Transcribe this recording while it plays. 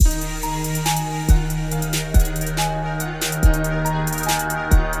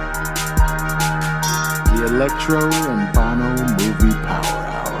Electro and Bono Movie Power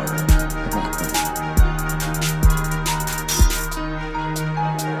Hour.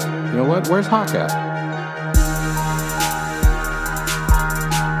 You know what? Where's Hawk at?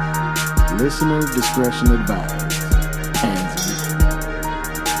 Listener discretion advised. Pansy.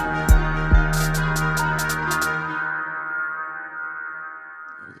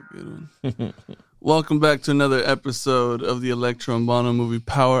 That was a good one. Welcome back to another episode of the Electro and Bono Movie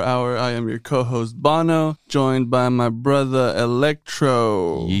Power Hour. I am your co-host Bono, joined by my brother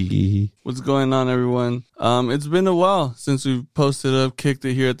Electro. What's going on, everyone? It's been a while since we've posted up, kicked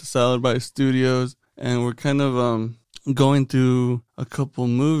it here at the Salad Bar Studios, and we're kind of going through a couple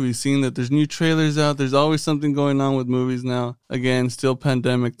movies, seeing that there's new trailers out. There's always something going on with movies now. Again, still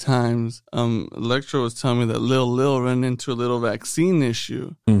pandemic times. Electro was telling me that Lil ran into a little vaccine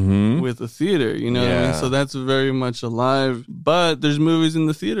issue with the theater, you know what I mean? So that's very much alive, but there's movies in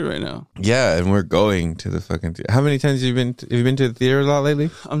the theater right now. Yeah, and we're going to the fucking theater. How many times have you been to the theater a lot lately?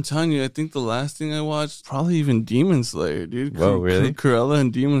 I'm telling you, I think the last thing I watched, probably even Demon Slayer, dude. Whoa, really? Cruella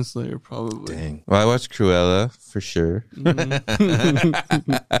and Demon Slayer, probably. Dang. Well, I watched Cruella, for sure.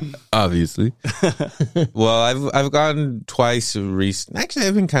 Obviously. Well, I've gone twice recently. Actually,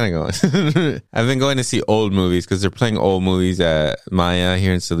 I've been kind of going. I've been going to see old movies because they're playing old movies at Maya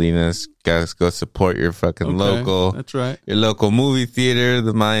here in Salinas. Guys, go support your fucking local. That's right. Your local movie theater,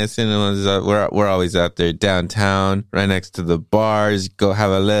 the Maya Cinemas. We're always out there downtown, right next to the bars. Go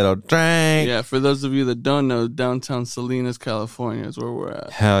have a little drink. Yeah, for those of you that don't know, downtown Salinas, California is where we're at.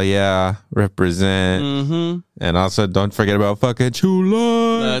 Hell yeah, represent. And also, don't forget about fucking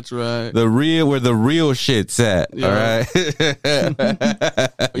Chula. That's right. Where the real shit's at. Yeah. All right.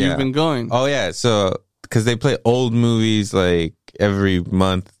 You've been going. Oh yeah, so because they play old movies like every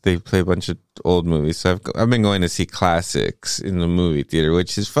month, they play a bunch of old movies. So I've been going to see classics in the movie theater,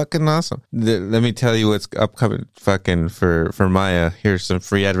 which is fucking awesome. Let me tell you what's upcoming fucking for Maya. Here's some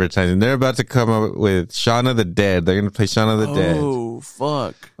free advertising. They're about to come up with Shaun of the Dead. They're going to play Shaun of the Dead. Oh,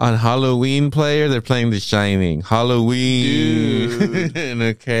 fuck. On Halloween player, they're playing The Shining. Halloween. Dude.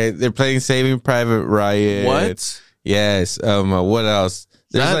 Okay. They're playing Saving Private Ryan. What? Yes. What else?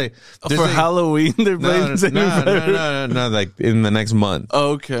 There's for Halloween they're playing no, like in the next month.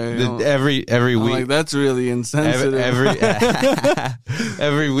 Okay. Every week. Like, that's really insensitive.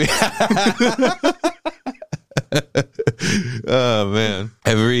 Every week. Oh man.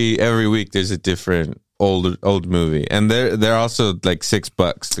 Every week there's a different old movie, and they're also like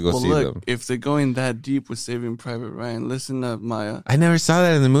 $6 to go see them. If they're going that deep with Saving Private Ryan, listen up, Maya. I never saw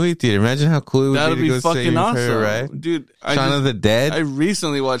that in the movie theater. Imagine how cool it would That'd be to go fucking Saving awesome, Private Ryan. dude. Shaun of the Dead. I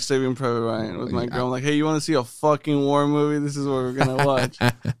recently watched Saving Private Ryan with my girl. I'm like, hey, you want to see a fucking war movie? This is what we're gonna watch.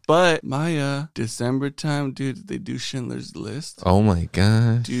 But Maya, December time, dude, they do Schindler's List. Oh my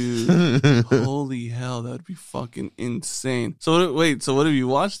god, dude! Holy hell, that'd be fucking insane. So what have you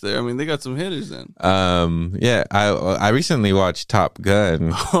watched there? I mean, they got some hitters then. Yeah, I recently watched Top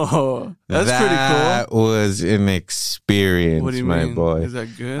Gun. Oh, that's pretty cool. That was an experience, what do you my mean? boy. Is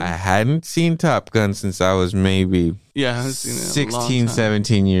that good? I hadn't seen Top Gun since I was maybe I haven't seen it in a long 16, time.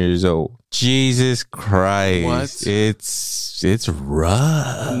 17 years old. Jesus Christ. What? It's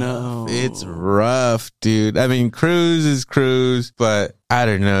rough. No. It's rough, dude. I mean, Cruise is Cruise, but I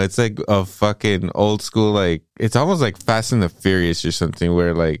don't know. It's like a fucking old school, like, it's almost like Fast and the Furious or something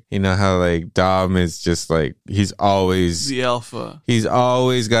where, like, you know how, like, Dom is just like, he's always the alpha. He's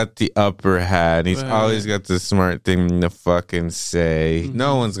always got the upper hand. He's always got the smart thing to fucking say.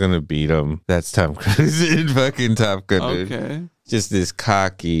 No one's gonna beat him. That's Tom Cruise in fucking Top Gun. Okay. Dude. Just this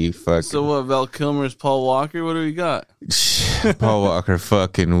cocky fucking. So what? Val Kilmer's Paul Walker. What do we got? Paul Walker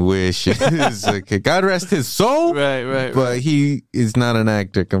fucking wishes. Okay, God rest his soul. Right. But he is not an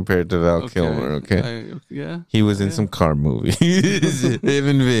actor compared to Val Kilmer. Okay. Yeah. He was in some car movies. Him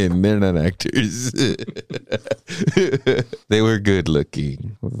and Vin, they're not actors. They were good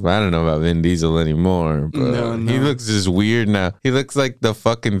looking. I don't know about Vin Diesel anymore, but no. He looks just weird now. He looks like the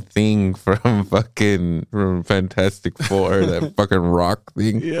fucking thing from Fantastic Four, that fucking rock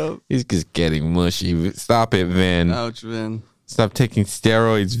thing. Yep. He's just getting mushy. Stop it, Vin. Ouch, Vin. Stop taking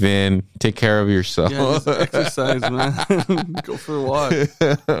steroids, Vin. Take care of yourself. Yeah, just exercise, man. Go for a walk.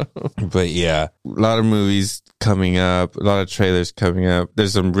 But yeah, a lot of movies coming up, a lot of trailers coming up.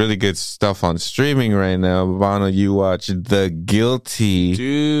 There's some really good stuff on streaming right now. Bono, you watch The Guilty.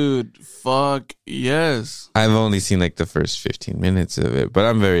 Dude, fuck yes. I've only seen like the first 15 minutes of it, but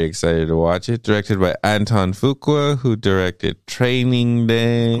I'm very excited to watch it. Directed by Anton Fuqua, who directed Training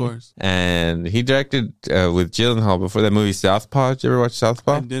Day. Of course. And he directed with Gyllenhaal before that movie Southpaw. Southpaw. Did you ever watch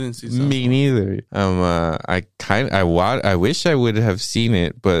Southpaw? I didn't see Southpaw. Me neither. I wish I would have seen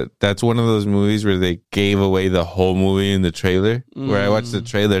it, but that's one of those movies where they gave away the whole movie in the trailer. Where I watched the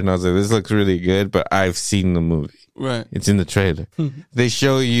trailer and I was like, this looks really good, but I've seen the movie. Right. It's in the trailer. They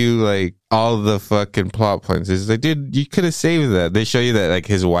show you like all the fucking plot points. It's like, dude, you could have saved that. They show you that like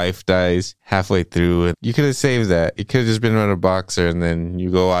his wife dies halfway through and you could have saved that. You could have just been around a boxer and then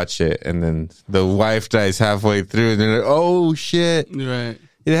you go watch it and then the wife dies halfway through and they're like, oh shit. Right.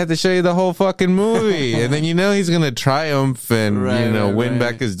 They have to show you the whole fucking movie. And then you know he's going to triumph and, win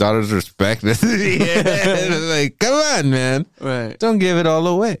back his daughter's respect. Like, come on, man. Right. Don't give it all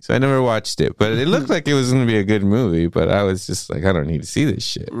away. So I never watched it. But it looked like it was going to be a good movie. But I was just like, I don't need to see this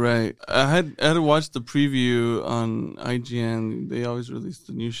shit. Right. I had to watch the preview on IGN. They always release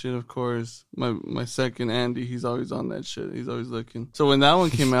the new shit, of course. My second, Andy, he's always on that shit. He's always looking. So when that one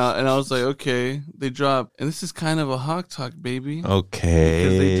came out, and I was like, okay, they dropped. And this is kind of a Hawk Talk, baby. Okay.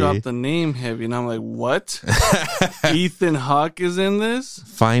 They dropped the name heavy, and I'm like, what? Ethan Hawke is in this?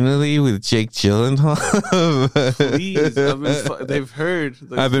 Finally, with Jake Gyllenhaal. Please, they've heard.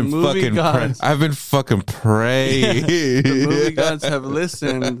 I've been fucking praying. The movie gods have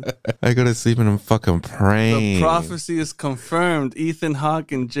listened. I go to sleep and I'm fucking praying. The prophecy is confirmed. Ethan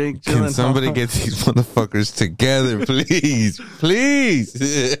Hawke and Jake Gyllenhaal. Can somebody get these motherfuckers together, please?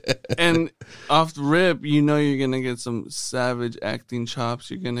 Please. And off the rip, you know you're going to get some savage acting chops.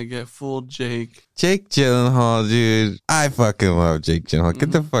 You're going to get full Jake. Jake Gyllenhaal, dude. I fucking love Jake Gyllenhaal.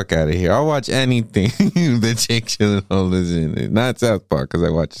 Get the fuck out of here. I'll watch anything that Jake Gyllenhaal is in. Not Southpaw, because I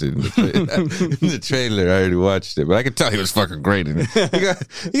watched it in the trailer. I already watched it. But I could tell he was fucking great in it.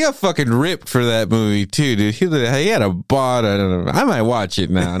 He got fucking ripped for that movie, too, dude. He had a bod. I don't know. I might watch it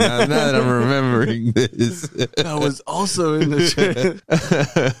now that I'm remembering this. That was also in the trailer.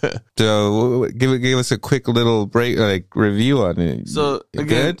 So give us a quick little break, like review on it. So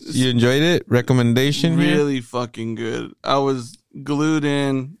again, good? You enjoyed it? Recommendation? Really fucking good. I was glued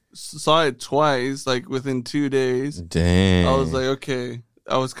in. Saw it twice, like within 2 days. Damn. I was like, okay.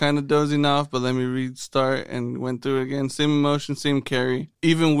 I was kind of dozing off, but let me restart and went through it again. Same emotion, same carry,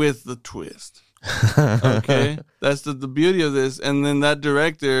 even with the twist. Okay, that's the beauty of this. And then that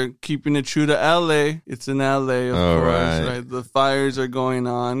director keeping it true to LA. It's in LA, of course, right? The fires are going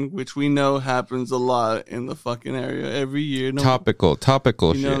on, which we know happens a lot in the fucking area every year. Topical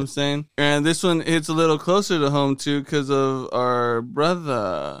you shit. know what I'm saying? And this one hits a little closer to home too because of our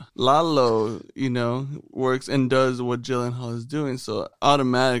brother Lalo, works and does what Gyllenhaal is doing. So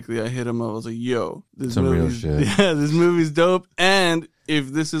automatically I hit him up. I was like, yo, this movie's dope. And if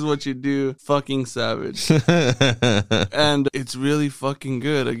this is what you do, fucking savage. And it's really fucking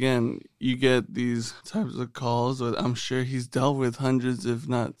good. Again, you get these types of calls that I'm sure he's dealt with hundreds, if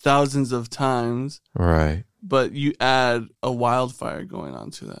not thousands of times. Right. But you add a wildfire going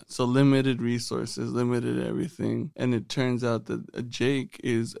on to that. So limited resources, limited everything. And it turns out that Jake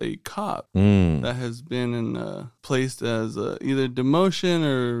is a cop that has been placed as either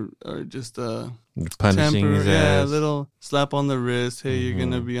demotion or just a punishing his ass. A little slap on the wrist. Hey, you're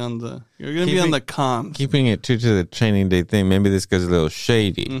gonna be on the comms. Keeping it true to the Training Day thing. Maybe this guy's a little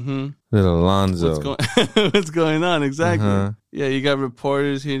shady. Little Alonzo. What's going on? Exactly. Yeah, you got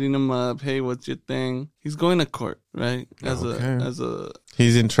reporters hitting him up. Hey, what's your thing? He's going to court, right?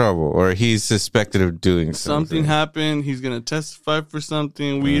 He's in trouble, or he's suspected of doing something. Happened. He's gonna testify for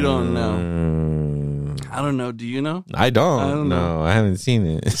something. We don't know. I don't know. Do you know? I don't know. I haven't seen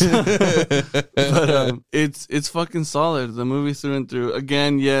it. But it's fucking solid. The movie through and through.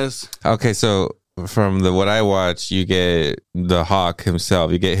 Again, yes. Okay, so from what I watched, you get the Hawk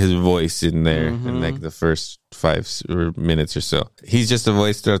himself. You get his voice in there in like the first 5 minutes or so. He's just a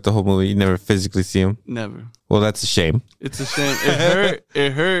voice throughout the whole movie. You never physically see him. Never. Well, that's a shame. It's a shame.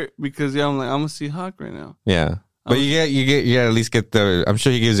 It hurt because I'm gonna see Hawk right now. Yeah. But you at least get I'm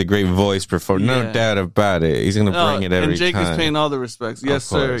sure he gives a great voice performance. No doubt about it. He's going to bring it every time. And Jake is paying all the respects. Yes,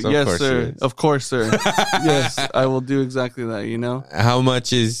 sir. Yes, sir. Of course, sir. Yes, I will do exactly that, How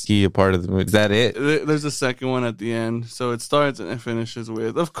much is he a part of the movie? Is that it? There's a second one at the end. So it starts and it finishes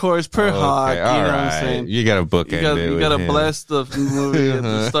with, of course, Hawk. You know what I'm saying? You got to bookend it. You got to bless the movie at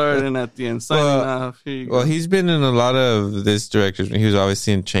the start and at the end. Signing off. Here you go. Well, he's been in a lot of this director's. He was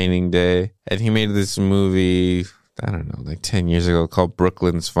obviously in Training Day. And he made this movie, I don't know, like 10 years ago called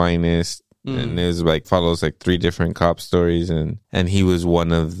Brooklyn's Finest. And it was like follows like 3 different cop stories. And he was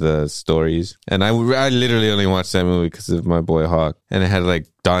one of the stories. And I literally only watched that movie because of my boy Hawk. And it had like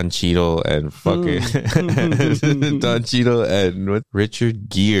Don Cheadle and fucking Don Cheadle and Richard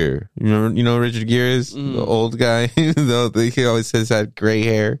Gere. You know who Richard Gere is? The old guy. He always has had gray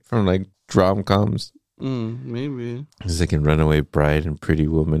hair from like rom-coms. Maybe. He's like in Runaway Bride and Pretty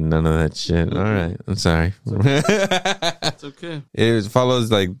Woman. None of that shit. All right. I'm sorry. It's okay. It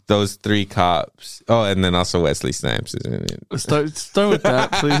follows like those three cops. Oh, and then also Wesley Snipes is in it. Start with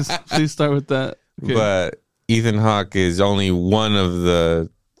that, please. Please start with that. Okay. But Ethan Hawke is only one of the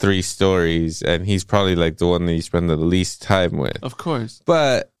three stories, and he's probably like the one that you spend the least time with. Of course.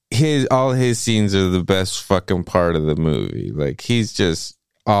 But all his scenes are the best fucking part of the movie. Like, he's just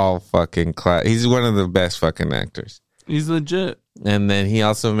all fucking he's one of the best fucking actors. He's legit. And then he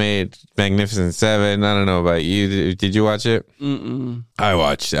also made Magnificent Seven. I don't know about you. Did you watch it? Mm-mm. I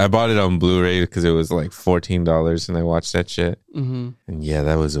watched it. I bought it on Blu-ray because it was like $14, and I watched that shit. Mm-hmm. And yeah,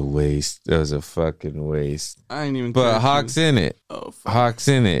 that was a waste. That was a fucking waste. I ain't even. But Hawke's in it. Oh, fuck. Hawke's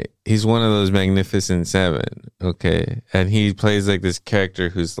in it. He's one of those Magnificent Seven. Okay. And he plays like this character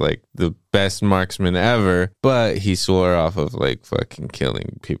who's like the best marksman ever, but he swore off of like fucking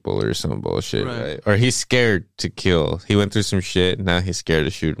killing people or some bullshit, right? Or he's scared to kill. He went through some shit, and now he's scared to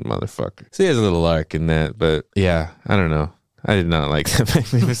shoot a motherfucker. So he has a little arc in that, but yeah, I don't know. I did not like the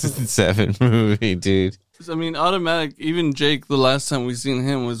Magnificent Seven movie, dude. I mean, automatic. Even Jake, the last time we seen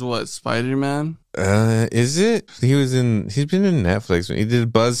him was what, Spider-Man? Is it? He's been in Netflix. He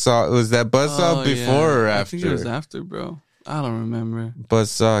did Buzzsaw. Was that Buzzsaw before or after? I think it was after, bro. I don't remember.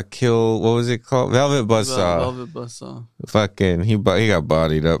 Buzzsaw Kill. What was it called? Velvet Buzzsaw. Velvet Buzzsaw. Fucking, he got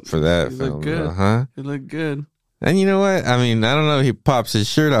bodied up for that He film. looked good. Huh? He looked good. And you know what? I mean, I don't know if he pops his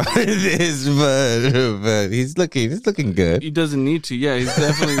shirt off in this, but he's looking good. He doesn't need to. Yeah, he's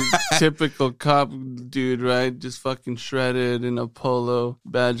definitely typical cop dude, right? Just fucking shredded in a polo,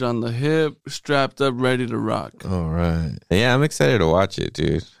 badge on the hip, strapped up, ready to rock. All right. Yeah, I'm excited to watch it,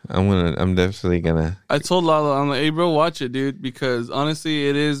 dude. I'm definitely gonna. I told Lalo, I'm like, hey, bro, watch it, dude, because honestly,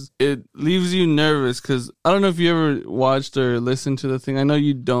 it leaves you nervous. Because I don't know if you ever watched or listened to the thing. I know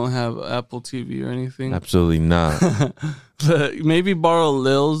you don't have Apple TV or anything. Absolutely not. But maybe borrow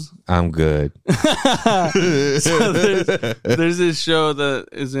Lil's. I'm good. So there's this show that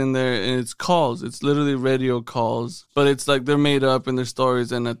is in there, and it's calls. It's literally radio calls, but it's like they're made up and their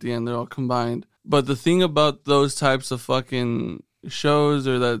stories, and at the end they're all combined. But the thing about those types of fucking shows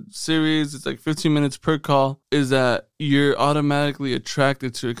or that series, it's like 15 minutes per call, is that you're automatically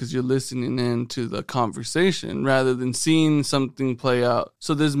attracted to it because you're listening in to the conversation rather than seeing something play out.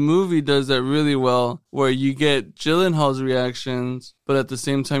 So this movie does that really well, where you get Gyllenhaal's reactions, but at the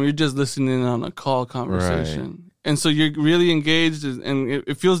same time you're just listening in on a call conversation. Right. And so you're really engaged, and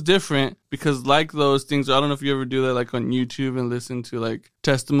it feels different because, like those things, I don't know if you ever do that, like on YouTube and listen to like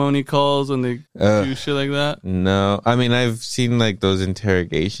testimony calls when they do shit like that. No, I mean, I've seen like those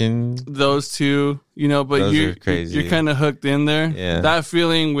interrogation. Those two, you know, but those are crazy. You're kind of hooked in there. Yeah. That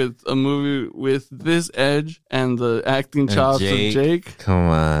feeling with a movie with this edge and the acting chops of Jake. Come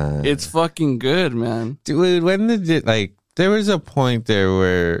on. It's fucking good, man. Dude, when did it, like, there was a point there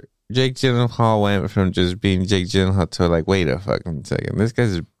where Jake Gyllenhaal went from just being Jake Gyllenhaal to like, wait a fucking second, this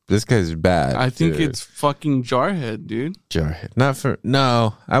guy's bad. I think it's fucking Jarhead, dude. Jarhead,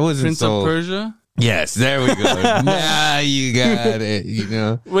 no, I wasn't Prince sold. of Persia. Yes, there we go. Now you got it. You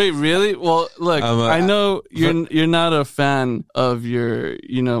know. Wait, really? Well, look, I know you're not a fan of your,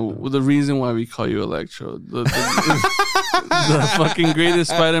 you know, the reason why we call you Electro, the fucking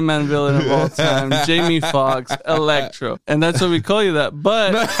greatest Spider-Man villain of all time, Jamie Foxx, Electro, and that's why we call you that.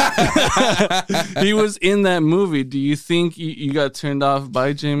 But he was in that movie. Do you think you got turned off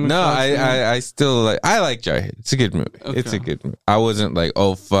by Jamie? No, Foxx? I still like. I like Jarhead. It's a good movie. Okay. It's a good movie. I wasn't like,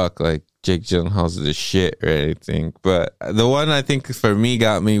 oh fuck, like Jake Gyllenhaal's the shit or anything. But the one I think for me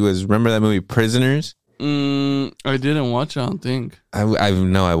got me was, remember that movie Prisoners? I didn't watch it, I don't think. I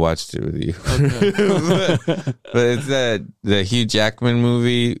know I watched it with you. Okay. but it's the Hugh Jackman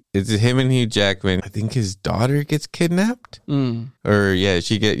movie. It's him and Hugh Jackman. I think his daughter gets kidnapped. Or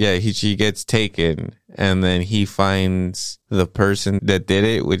she gets taken, and then he finds the person that did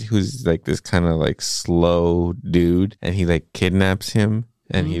it, who's like this kind of like slow dude, and he like kidnaps him.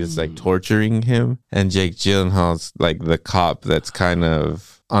 And he was like torturing him. And Jake Gyllenhaal's like the cop that's kind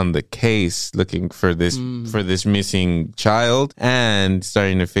of on the case looking for this missing child, and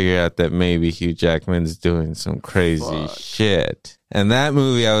starting to figure out that maybe Hugh Jackman's doing some crazy shit. And that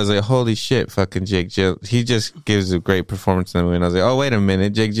movie, I was like, holy shit, fucking Jake Gyllenhaal. He just gives a great performance in the movie. And I was like, oh, wait a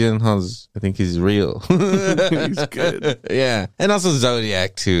minute. Jake Gyllenhaal's, I think he's real. He's good. Yeah. And also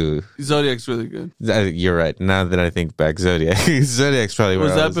Zodiac, too. Zodiac's really good. You're right. Now that I think back, Zodiac's probably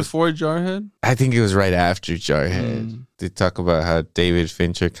was that before Jarhead? I think it was right after Jarhead. They talk about how David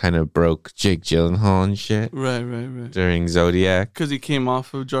Fincher kind of broke Jake Gyllenhaal and shit. Right. During Zodiac. Because he came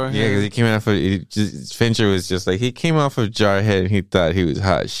off of Jarhead. Yeah, because he came off of... Fincher was just like... He came off of Jarhead and he thought he was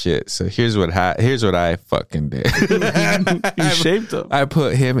hot shit. So here's what I fucking did. You shaped him. I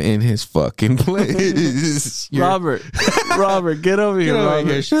put him in his fucking place. Robert, get over here,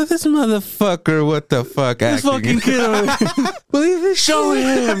 Robert. Show this motherfucker what the fuck This acting fucking kid over here. Believe this Show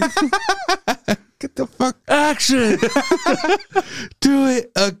shit. him. Get the fuck. Action. Do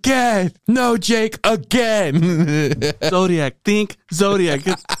it again. No, Jake, again. Zodiac. Think Zodiac.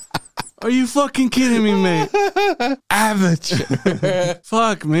 Are you fucking kidding me, mate? Amateur.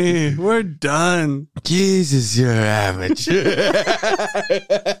 Fuck me. We're done. Jesus, you're amateur.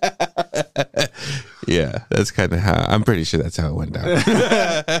 Yeah, that's kind of how, I'm pretty sure that's how it went down.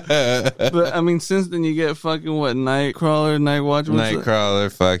 But I mean, since then you get fucking what, Nightcrawler, Nightwatch,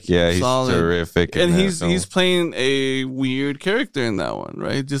 Nightcrawler, fuck yeah, he's Solid. terrific. in and that he's film. playing a weird character in that one,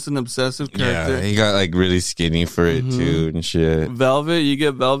 right? Just an obsessive character. Yeah, he got like really skinny for it too and shit. Velvet, you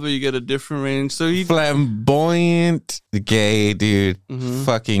get a different range. So he Flamboyant, gay dude,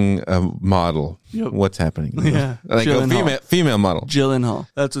 fucking model. Yep. What's happening? Yeah. Like Gyllenhaal. a female model. Gyllenhaal.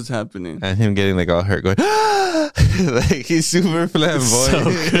 That's what's happening. And him getting like all hurt, going, like he's super flamboyant. So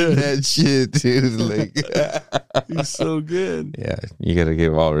good. That shit, dude. Like, He's so good. yeah, you gotta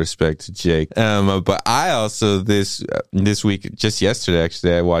give all respect to Jake. But I also this week, just yesterday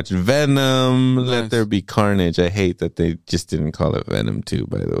actually, I watched Venom. Nice. Let There Be Carnage. I hate that they just didn't call it Venom 2.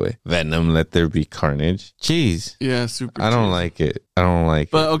 By the way, Venom. Let There Be Carnage. Jeez, Yeah, super. I don't cheesy. like it. I don't like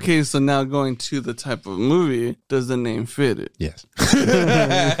it. But okay, so now going to the type of movie, does the name fit it? Yes,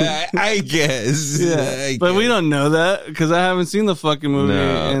 I guess. Yeah, I but we guess. don't know that because I haven't seen the fucking movie.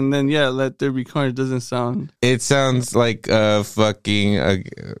 No. And then Let There Be Carnage doesn't sound. It sounds like a fucking.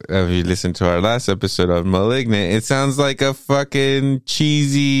 If you listen to our last episode of Malignant, it sounds like a fucking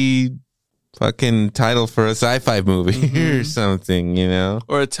cheesy fucking title for a sci-fi movie or something, you know?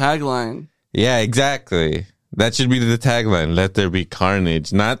 Or a tagline. Yeah, exactly. That should be the tagline. Let there be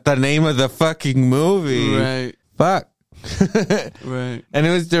carnage, not the name of the fucking movie. Right, Fuck. right. And it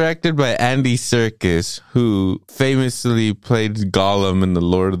was directed by Andy Serkis, who famously played Gollum in the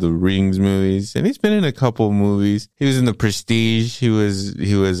Lord of the Rings movies, and he's been in a couple movies. He was in The Prestige. He was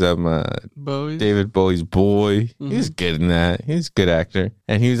Bowie. David Bowie's boy. He was good in that. He's a good actor.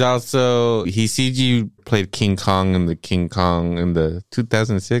 And he was also, he CG played King Kong in the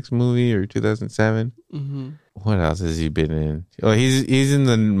 2006 movie or 2007. Mm-hmm. What else has he been in? Oh, he's in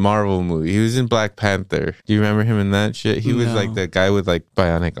the Marvel movie. He was in Black Panther. Do you remember him in that shit? He was No. like the guy with like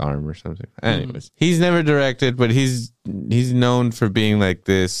bionic arm or something. Anyways, he's never directed, but he's known for being like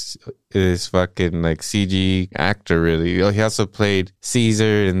this fucking like CG actor. Really, he also played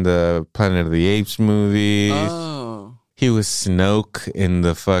Caesar in the Planet of the Apes movies. Oh. He was Snoke in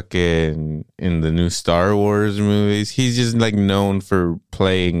the new Star Wars movies. He's just like known for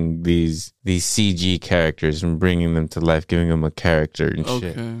playing these CG characters and bringing them to life, giving them a character and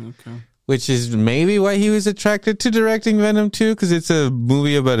shit. Okay. Which is maybe why he was attracted to directing Venom 2, because it's a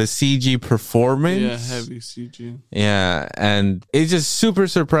movie about a CG performance. Yeah, heavy CG. Yeah, and it's just super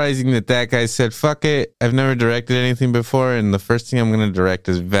surprising that guy said, fuck it, I've never directed anything before, and the first thing I'm going to direct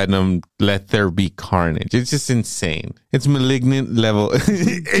is Venom, Let There Be Carnage. It's just insane. It's Malignant level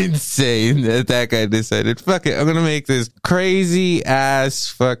insane that guy decided, fuck it, I'm going to make this crazy ass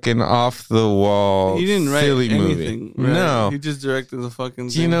fucking off the wall He didn't write silly anything. movie. Right? No. He just directed the fucking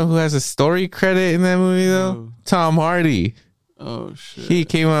Do you know who has a story credit in that movie though? Who? Tom Hardy. Oh, shit. He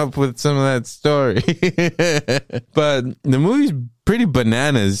came up with some of that story. But the movie's pretty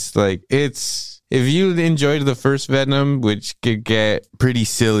bananas. Like, if you enjoyed the first Venom, which could get pretty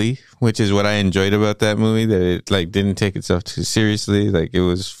silly, which is what I enjoyed about that movie, that it like didn't take itself too seriously. Like, it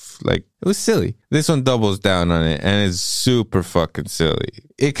was silly. This one doubles down on it and it's super fucking silly.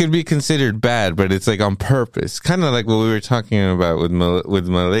 It could be considered bad, but it's like on purpose. Kind of like what we were talking about with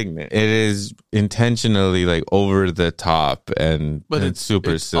Malignant. It is intentionally like over the top and it's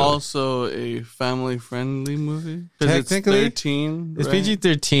super silly. Also a family friendly movie. 'Cause Technically, it's 13. It's right?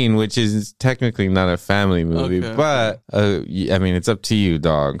 PG-13, which is technically not a family movie, Okay. but I mean, it's up to you,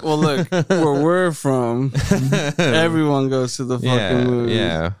 dog. Well, look, where we're from, everyone goes to the fucking movie.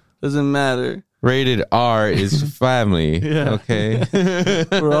 Yeah. Doesn't matter. Rated R is family. Yeah. Okay.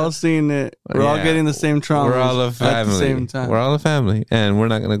 We're all seeing it. We're all Yeah. getting the same trauma. We're all a family. At the same time. We're all a family, and we're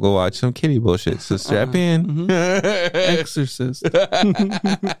not gonna go watch some kiddie bullshit. So strap in. Exorcist.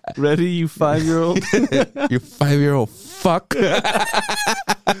 Ready, you 5-year-old? You 5-year-old fuck.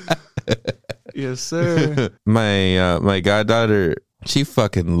 Yes, sir. My goddaughter She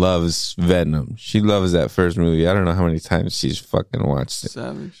fucking loves Venom. She loves that first movie. I don't know how many times she's fucking watched it.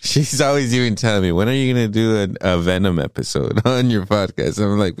 Savage. She's always even telling me, when are you going to do a Venom episode on your podcast?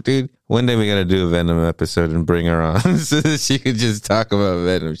 I'm like, dude, one day we got to do a Venom episode and bring her on so that she could just talk about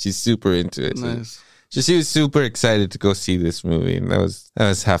Venom. She's super into it. Nice. So she was super excited to go see this movie, and that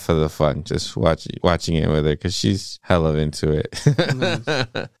was half of the fun, just watching it with her, because she's hella into it.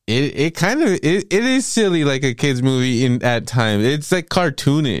 Nice. It is silly, like a kid's movie at times. It's like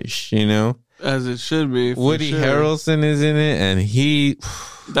cartoonish, you know? As it should be. Woody sure. Harrelson is in it, and he...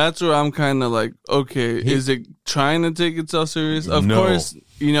 That's where I'm kind of like, okay, is it trying to take itself serious? Of course,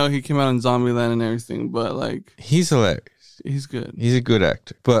 you know, he came out in Zombieland and everything, but like... He's hilarious. He's good. He's a good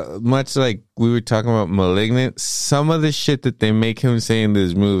actor. But much like we were talking about Malignant, some of the shit that they make him say in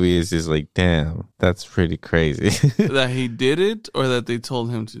this movie is just like, damn, that's pretty crazy. That he did it, or that they told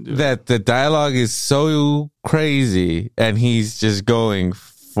him to do it? That the dialogue is so crazy and he's just going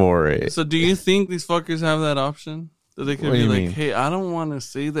for it. So do you think these fuckers have that option? That they could What do be you like, mean? hey, I don't want to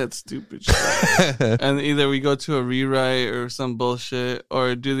say that stupid shit. And either we go to a rewrite or some bullshit,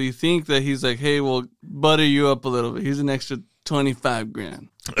 or do they think that he's like, hey, we'll butter you up a little bit. Here's an extra 25 grand.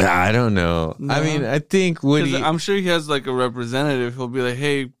 I don't know. No? I mean, I think Woody... I'm sure he has like a representative who'll be like,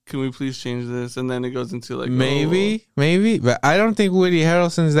 hey, can we please change this? And then it goes into like, Maybe, but I don't think Woody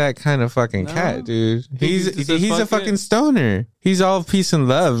Harrelson's that kind of fucking No? cat, dude. He just says, He's a "Fuck fucking it." stoner. He's all peace and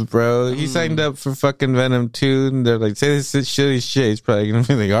love, bro. He signed up for fucking Venom 2, and they're like, say this shitty shit. He's probably gonna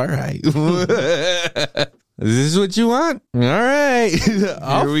be like, all right. This is what you want? All right.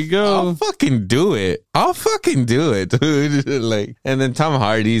 Here we go. I'll fucking do it. Dude. Like, and then Tom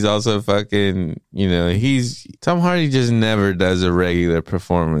Hardy's also fucking, you know, Tom Hardy just never does a regular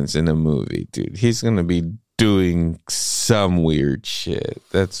performance in a movie, dude. He's going to be doing some weird shit.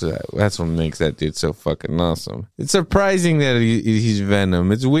 That's what makes that dude so fucking awesome. It's surprising that he's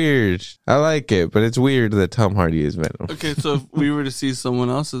Venom. It's weird. I like it, but it's weird that Tom Hardy is Venom. Okay, so if we were to see someone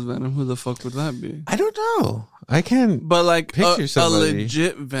else's Venom, who the fuck would that be? I don't know. I can't. But like Picture a somebody.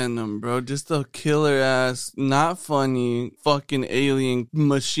 legit Venom, bro. Just a killer ass, not funny, fucking alien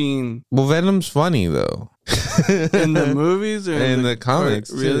machine. Well, Venom's funny though. In the movies or in the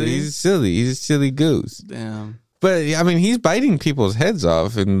comics, really? he's silly. He's a silly goose. Damn. But I mean, he's biting people's heads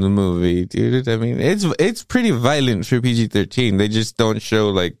off in the movie, dude. I mean, it's pretty violent for PG-13. They just don't show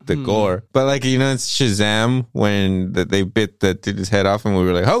like the gore. But like, you know, it's Shazam when they bit the dude's head off, and we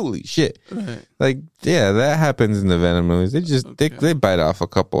were like, holy shit! Right. Like, yeah, that happens in the Venom movies. They just they bite off a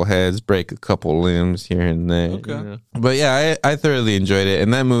couple heads, break a couple limbs here and there. Okay. You know? But yeah, I thoroughly enjoyed it,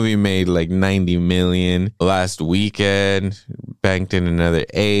 and that movie made like 90 million last weekend. Banked in another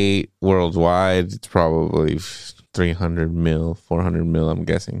 8 worldwide. It's probably 300 mil, 400 mil. I'm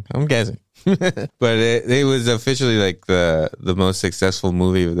guessing. But it was officially like the most successful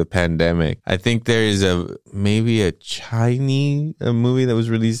movie of the pandemic. I think there is maybe a movie that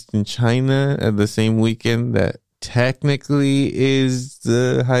was released in China at the same weekend that technically is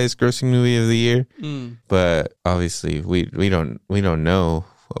the highest grossing movie of the year. But obviously we don't know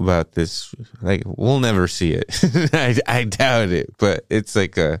about this. Like, we'll never see it. I doubt it, but it's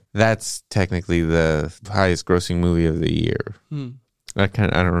like that's technically the highest grossing movie of the year. I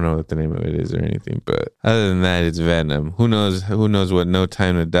don't know what the name of it is or anything, but other than that, it's Venom. Who knows what No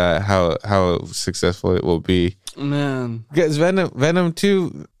Time to Die, how successful it will be. Man. Because Venom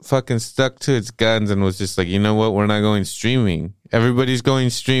 2 fucking stuck to its guns and was just like, you know what, we're not going streaming. Everybody's going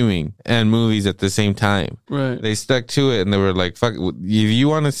streaming and movies at the same time. Right. They stuck to it and they were like, fuck, if you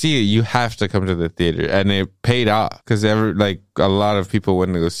want to see it, you have to come to the theater. And it paid off because a lot of people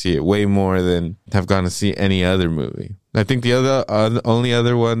went to go see it, way more than have gone to see any other movie. I think the only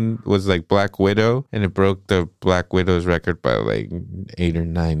other one was like Black Widow, and it broke the Black Widow's record by like 8 or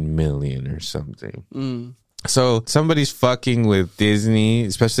 9 million or something. So somebody's fucking with Disney,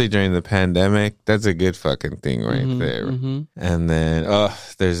 especially during the pandemic. That's a good fucking thing right there. And then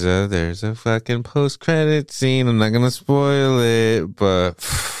there's a fucking post-credit scene. I'm not gonna spoil it, but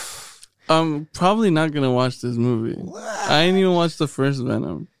I'm probably not gonna watch this movie. I didn't even watch the first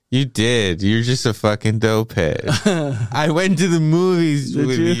Venom. you did. You're just a fucking dope head. I went to the movies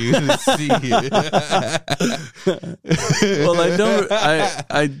with you to see it. Well,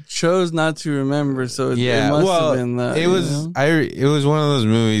 I chose not to remember, so it must have been that. It was it was one of those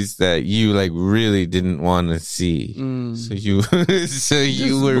movies that you like really didn't want to see. So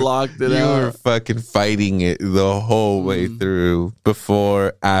you were blocked it you out. were fucking fighting it the whole way through,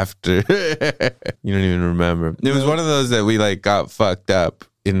 before, after. You don't even remember. It was one of those that we like got fucked up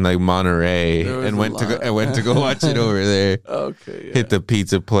in like Monterey and went to go watch it over there. Okay. Yeah. Hit the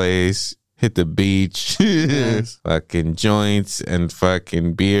pizza place. hit the beach, Yes. fucking joints and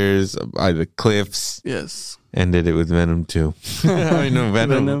fucking beers by the cliffs. Yes. Ended it with Venom 2. I know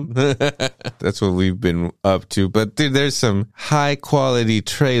Venom. That's what we've been up to. But dude, there's some high quality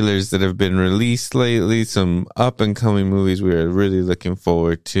trailers that have been released lately. Some up and coming movies we are really looking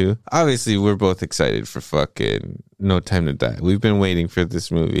forward to. Obviously, we're both excited for fucking No Time to Die. We've been waiting for this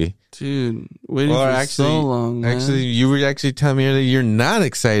movie. Dude, waiting for so long, man. Actually, you were actually telling me earlier you're not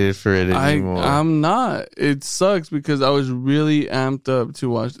excited for it anymore. I'm not. It sucks because I was really amped up to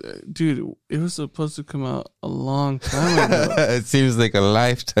watch. Dude, it was supposed to come out a long time ago. It seems like a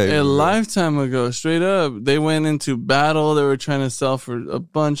lifetime. A lifetime ago, straight up. They went into battle. They were trying to sell for a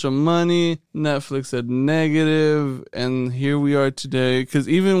bunch of money. Netflix said negative, and here we are today. Because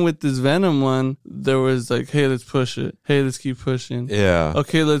even with this Venom one, there was like, hey, let's push it. Hey, let's keep pushing. Yeah.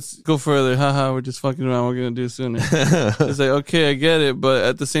 Okay, let's go further. Haha, we're just fucking around. We're going to do it sooner. It's like, okay, I get it. But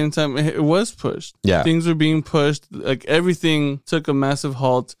at the same time, it was pushed. Yeah. Things were being pushed. Like everything took a massive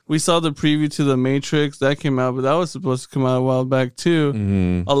halt. We saw the preview to The Matrix. That came out, but that was supposed to come out a while back too.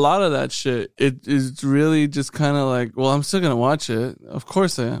 Mm-hmm. A lot of that shit, it is really just kind of like, well, I'm still going to watch it. Of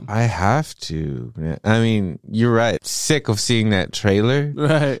course I am. I have to. Man. I mean, you're right. Sick of seeing that trailer.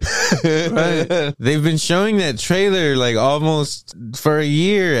 Right. Right. They've been showing that trailer like almost for a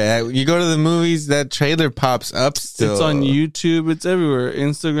year. You go to the movies, that trailer pops up still. It's on YouTube. It's everywhere.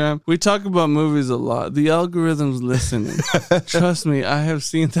 Instagram. We talk about movies a lot. The algorithm's listening. Trust me, I have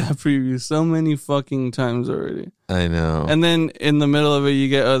seen that preview so many fucking times already. I know. And then in the middle of it, you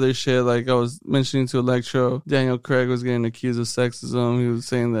get other shit. Like I was mentioning to Electro, Daniel Craig was getting accused of sexism. He was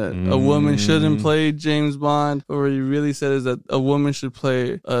saying that a woman shouldn't play James Bond. But what he really said is that a woman should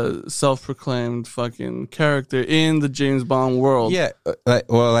play a self-proclaimed fucking character in the James Bond world. Yeah.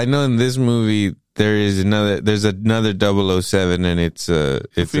 Well, I know in this movie there's another 007 and it's a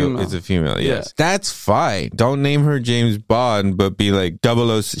female. Yes. Yeah. That's fine. Don't name her James Bond, but be like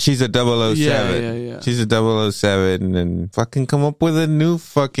she's a 007. Yeah. She's a 007 and fucking come up with a new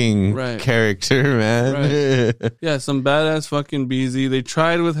fucking character, man. Right. Yeah, some badass fucking BZ. They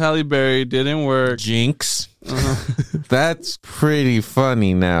tried with Halle Berry, didn't work. Jinx. That's pretty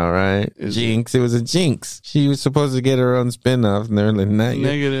funny now, right? Jinx. It was a Jinx. She was supposed to get her own spin-off and they're like,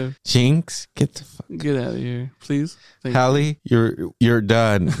 negative. Jinx, get the fuck out of here, please. Halle, you're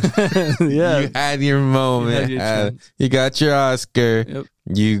done. Yeah. You had your moment. You got your Oscar. Yep.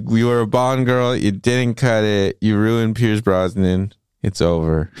 You were a Bond girl. You didn't cut it. You ruined Pierce Brosnan. It's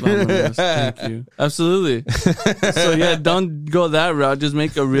over. Thank you. Absolutely. So yeah, don't go that route. Just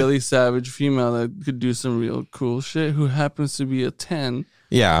make a really savage female that could do some real cool shit who happens to be a 10.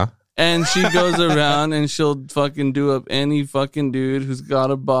 Yeah. And she goes around and she'll fucking do up any fucking dude who's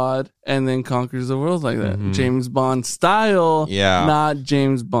got a bod and then conquers the world like that. Mm-hmm. James Bond style. Yeah. Not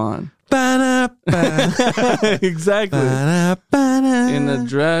James Bond. Exactly. In a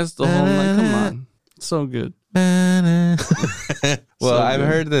dress, the whole night. Come on. So good. Well, So I've good.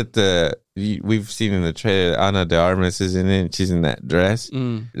 heard that we've seen in the trailer Ana de Armas is in it. She's in that dress,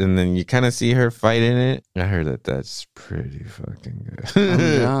 and then you kind of see her fight in it. I heard that's pretty fucking good. I'm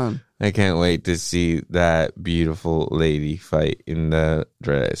down. I can't wait to see that beautiful lady fight in the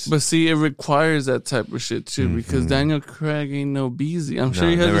dress. But see, it requires that type of shit too, because Daniel Craig ain't no beezy. I'm sure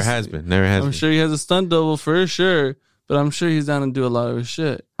he has. Never has been. I'm sure he has a stunt double for sure, but I'm sure he's down to do a lot of his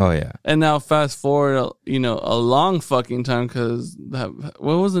shit. Oh yeah. And now fast forward, a long fucking time, because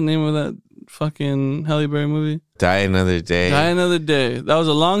what was the name of that fucking Halle Berry movie? Die Another Day. Die Another Day. That was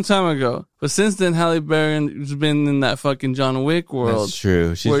a long time ago. But since then, Halle Berry's been in that fucking John Wick world. That's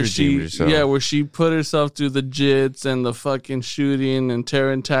true. She's redeemed herself. Yeah, where she put herself through the jits and the fucking shooting and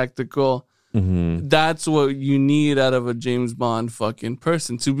Terran Tactical. Mm-hmm. That's what you need out of a James Bond fucking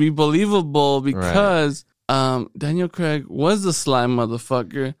person to be believable, because Daniel Craig was the sly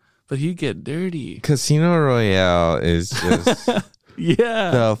motherfucker, but he'd get dirty. Casino Royale is just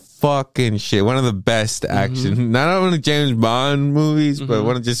the fucking shit. One of the best action, not only James Bond movies, but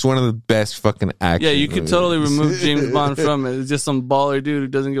one of the best fucking action. Yeah, you could totally remove James Bond from it. It's just some baller dude who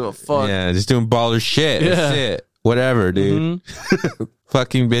doesn't give a fuck. Yeah, just doing baller shit. Yeah. That's it. Whatever, dude.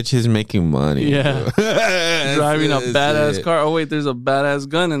 Fucking bitches making money. Yeah. Driving a badass it. car. Oh, wait, there's a badass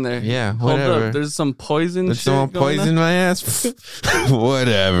gun in there. Yeah, Hold whatever. up. There's some poison Did shit someone going poison on. my ass?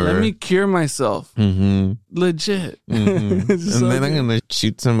 Whatever. Let me cure myself. Mm-hmm. Legit. Mm-hmm. It's And so then I'm good. going to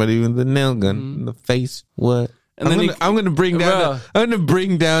shoot somebody with a nail gun in the face. What? And then I'm gonna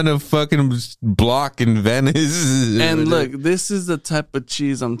bring down a fucking block in Venice. And look, this is the type of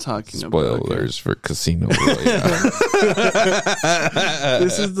cheese I'm talking about. Spoilers for Casino Royale.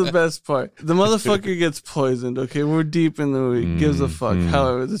 This is the best part. The motherfucker gets poisoned. Okay, we're deep in the movie. Gives a fuck.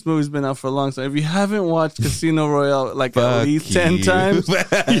 However, this movie's been out for a long time. If you haven't watched Casino Royale like at least 10 times, you're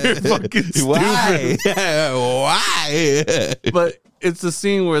fucking stupid. Why? Why? But it's the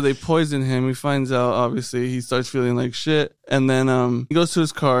scene where they poison him. He finds out, obviously, he starts feeling like shit. And then he goes to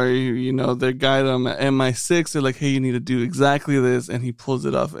his car. They guide him at MI6. They're like, hey, you need to do exactly this. And he pulls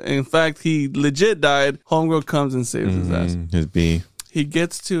it off. In fact, he legit died. Homegirl comes and saves his ass. His B. He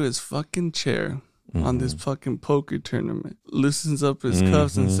gets to his fucking chair on this fucking poker tournament, loosens up his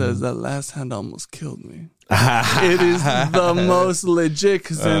cuffs and says, that last hand almost killed me. It is the most legit,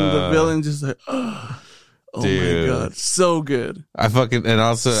 because then the villain just like, oh dude. my god, so good. And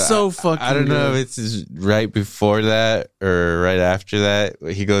also so fucking I don't know good. if it's right before that or right after that.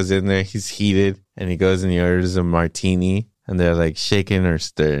 He goes in there, he's heated, and he goes and he orders a martini, and they're like shaking or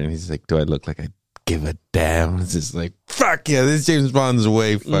stirring. He's like, do I look like I give a damn? It's just like, fuck yeah, this James Bond's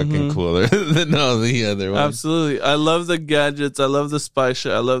way fucking cooler than all the other ones. Absolutely. I love the gadgets, I love the spy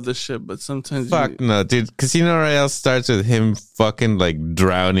shit, I love the shit, but sometimes No, dude. Casino Royale starts with him fucking like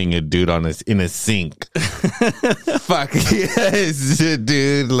drowning a dude in a sink. Fuck yes,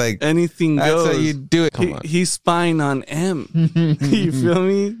 dude. Like anything goes. That's how you do it. Come on. He's spying on M. You feel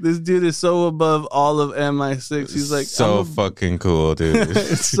me? This dude is so above all of MI6. He's like so fucking cool, dude.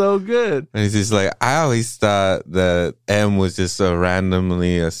 It's so good. And he's just like, I always thought that M was just a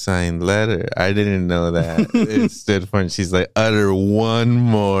randomly assigned letter. I didn't know that. It stood for, and she's like, utter one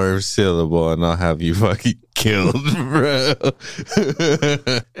more syllable and I'll have you fucking killed, bro.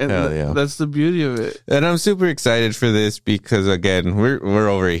 And Hell yeah. That's the beauty of it. And I'm super excited for this because, again, we're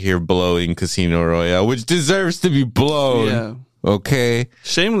over here blowing Casino Royale, which deserves to be blown. Yeah. Okay?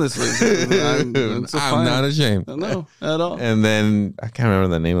 Shamelessly. I'm not ashamed. No, at all. And then, I can't remember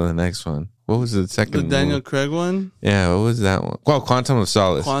the name of the next one. What was the second The Daniel movie? Craig one? Yeah, what was that one? Well, Quantum of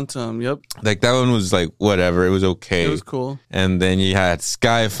Solace. Quantum, yep. Like, that one was like, whatever. It was okay. It was cool. And then you had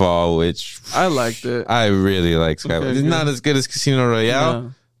Skyfall, which... I liked it. I really like Skyfall. Okay, it's good. not as good as Casino Royale,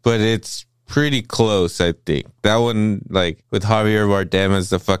 No. but it's pretty close, I think. That one, like, with Javier Bardem as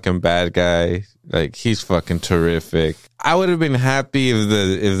the fucking bad guy, like, he's fucking terrific. I would have been happy if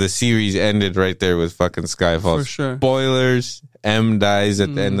the series ended right there with fucking Skyfall. For sure. Spoilers. M dies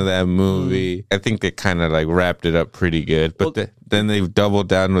at the end of that movie. I think they kind of like wrapped it up pretty good. But then they doubled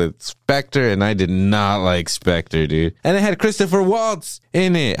down with Spectre, and I did not like Spectre, dude. And it had Christopher Waltz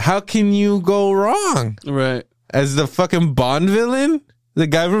in it. How can you go wrong? Right. As the fucking Bond villain? The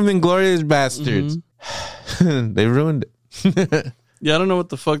guy from Inglourious Bastards. They ruined it. Yeah, I don't know what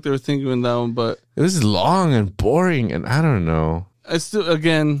the fuck they were thinking in that one, but It was long and boring, and I don't know.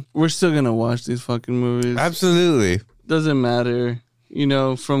 we're still gonna watch these fucking movies. Absolutely. Doesn't matter.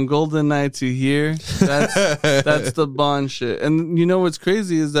 From GoldenEye to here, that's the Bond shit. And you know what's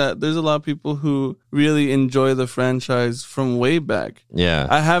crazy is that there's a lot of people who really enjoy the franchise from way back. Yeah.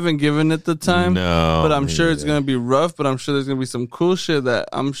 I haven't given it the time, No, but I'm sure me it's going to be rough, but I'm sure there's going to be some cool shit that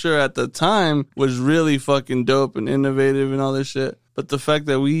I'm sure at the time was really fucking dope and innovative and all this shit. But the fact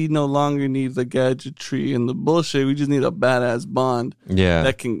that we no longer need the gadgetry and the bullshit, we just need a badass Bond Yeah.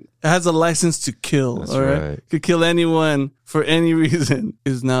 that has a license to kill. That's all right? right. Could kill anyone for any reason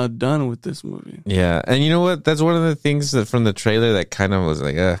is now done with this movie. Yeah, and you know what? That's one of the things that from the trailer that kind of was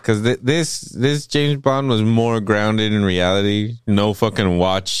like, because this James Bond was more grounded in reality. No fucking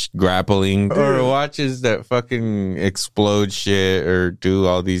watch grappling or watches that fucking explode shit or do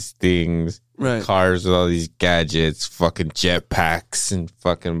all these things. Right. Cars with all these gadgets, fucking jetpacks and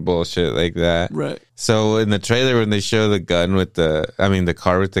fucking bullshit like that. Right. So in the trailer, when they show the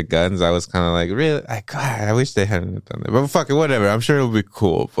car with the guns, I was kind of like, really? I wish they hadn't done that. But fuck it, whatever. I'm sure it'll be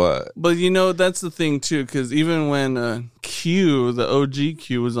cool. But That's the thing too, because even when Q, the OG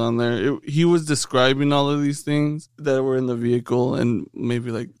Q, was on there, he was describing all of these things that were in the vehicle, and maybe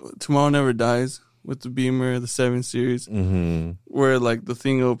like Tomorrow Never Dies with the Beamer, the 7 Series, where like the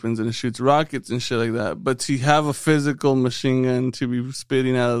thing opens and it shoots rockets and shit like that. But to have a physical machine gun to be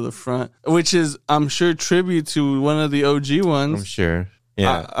spitting out of the front, which is, I'm sure, tribute to one of the OG ones. I'm sure.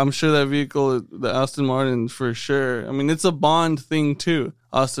 Yeah. I'm sure that vehicle, the Aston Martin, for sure. I mean, it's a Bond thing too.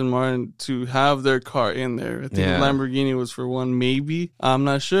 Aston Martin to have their car in there. I think Yeah. Lamborghini was for one, maybe. I'm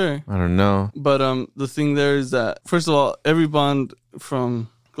not sure. I don't know. But the thing there is that, first of all, every Bond from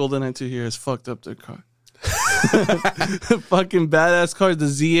GoldenEye to here has fucked up their car. Fucking badass cars. The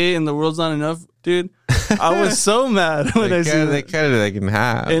Z8 and the World's Not Enough Dude, I was so mad when I saw They cut it like in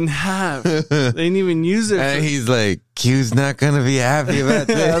half. in half. They didn't even use it. And he's like, Q's not going to be happy about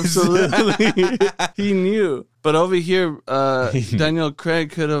this. Absolutely. He knew. But over here, Daniel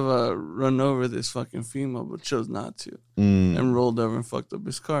Craig could have run over this fucking female, but chose not to, and rolled over and fucked up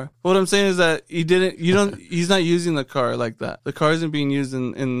his car. What I'm saying is that he's not using the car like that. The car isn't being used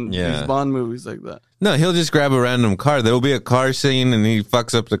in these Bond movies like that. No, he'll just grab a random car. There will be a car scene and he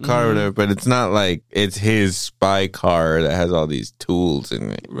fucks up the car or whatever, but it's not like it's his spy car that has all these tools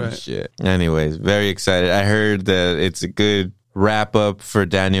in it and shit. Anyways, very excited. I heard that it's a good wrap up for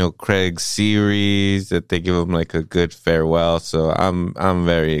Daniel Craig's series, that they give him like a good farewell, so I'm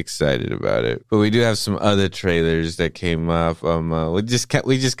very excited about it. But we do have some other trailers that came up. We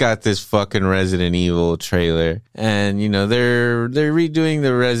just got this fucking Resident Evil trailer, and you know they're redoing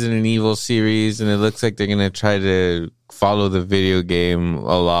the Resident Evil series, and it looks like they're gonna try to follow the video game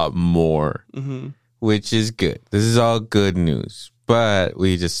a lot more, which is good. This is all good news. But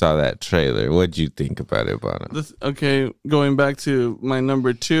we just saw that trailer. What'd you think about it, Bono? Okay, going back to my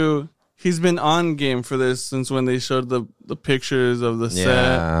number 2, he's been on game for this since when they showed the pictures of the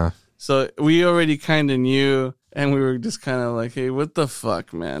set. So we already kind of knew, and we were just kind of like, hey, what the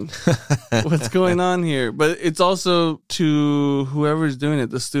fuck, man? What's going on here? But it's also to whoever's doing it,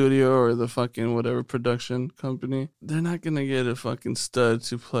 the studio or the fucking whatever production company. They're not going to get a fucking stud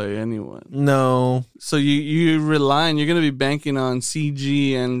to play anyone. No. So you're going to be banking on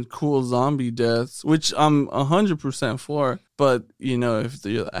CG and cool zombie deaths, which I'm 100% for. But, you know, if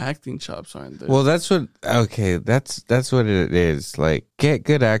the acting chops aren't there. Well, that's what it is. Like, get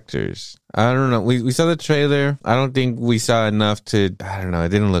good actors. I don't know. We saw the trailer. I don't think we saw enough to, I don't know. It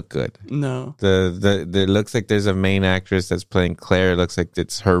didn't look good. No. It looks like there's a main actress that's playing Claire. It looks like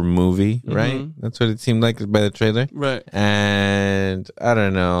it's her movie, right? That's what it seemed like by the trailer. Right. And I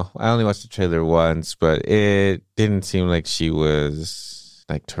don't know. I only watched the trailer once, but it didn't seem like she was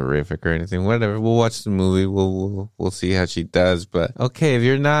like terrific or anything. Whatever, we'll watch the movie, we'll see how she does. But okay, if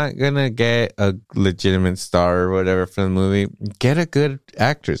you're not gonna get a legitimate star or whatever for the movie, get a good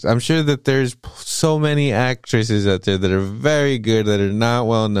actress. I'm sure that there's so many actresses out there that are very good, that are not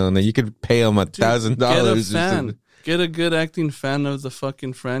well known, that you could pay them $1,000. Get a good acting fan of the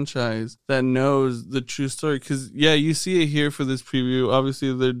fucking franchise that knows the true story. Because you see it here for this preview.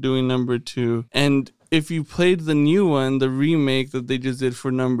 Obviously they're doing number 2, and if you played the new one, the remake that they just did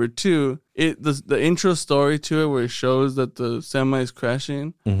for number 2, the intro story to it where it shows that the semi is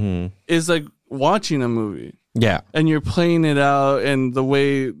crashing is like watching a movie. Yeah. And you're playing it out, and the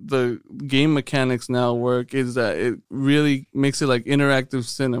way the game mechanics now work is that it really makes it like interactive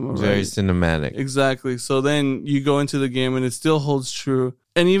cinema, right? Very cinematic. Exactly. So then you go into the game and it still holds true.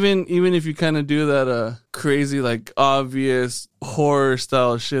 And even if you kind of do that crazy, like obvious horror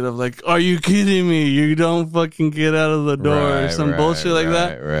style shit of like, are you kidding me? You don't fucking get out of the door or some bullshit like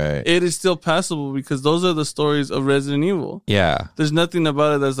that. Right. It is still passable because those are the stories of Resident Evil. Yeah. There's nothing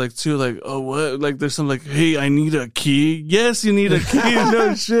about it that's like too like, oh, what? Like there's some like, hey, I need a key. Yes, you need a key.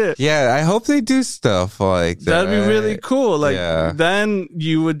 No shit. Yeah, I hope they do stuff like that. That'd be really cool. Like then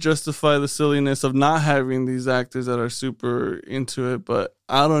you would justify the silliness of not having these actors that are super into it, but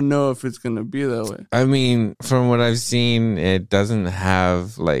I don't know if it's going to be that way. I mean, from what I've seen, it doesn't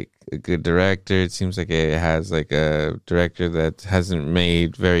have like a good director. It seems like it has like a director that hasn't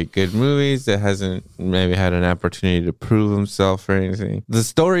made very good movies, that hasn't maybe had an opportunity to prove himself or anything. The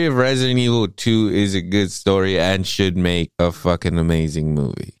story of Resident Evil 2 is a good story and should make a fucking amazing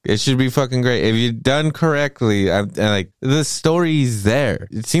movie. It should be fucking great. If you're done correctly, I'm like, the story's there.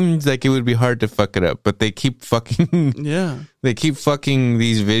 It seems like it would be hard to fuck it up, but they keep fucking... Yeah. They keep fucking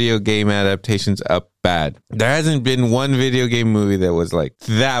these video game adaptations up bad. There hasn't been one video game movie that was like,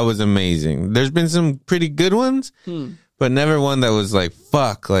 that was amazing. There's been some pretty good ones, but never one that was like,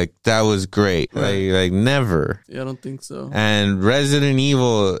 fuck, like that was great. Right. Like never. Yeah, I don't think so. And Resident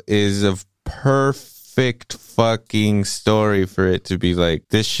Evil is a perfect fucking story for it to be like,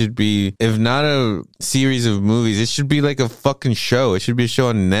 this should be, if not a series of movies, it should be like a fucking show. It should be a show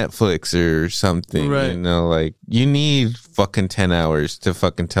on Netflix or something. Right. You know, like you need fucking 10 hours to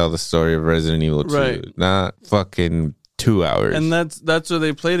fucking tell the story of Resident Evil 2. Right. Not fucking 2 hours. And that's where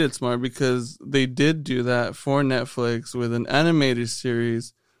they played it smart, because they did do that for Netflix with an animated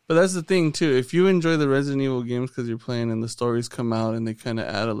series. But that's the thing, too. If you enjoy the Resident Evil games because you're playing and the stories come out and they kind of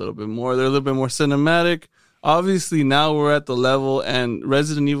add a little bit more, they're a little bit more cinematic. Obviously, now we're at the level, and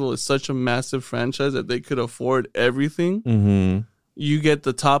Resident Evil is such a massive franchise that they could afford everything. Mm-hmm. You get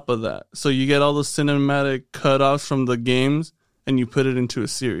the top of that. So you get all the cinematic cutoffs from the games and you put it into a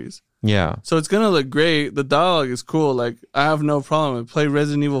series. Yeah. So it's going to look great. The dialogue is cool. Like, I have no problem with play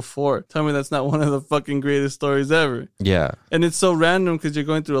Resident Evil 4. Tell me that's not one of the fucking greatest stories ever. Yeah. And it's so random because you're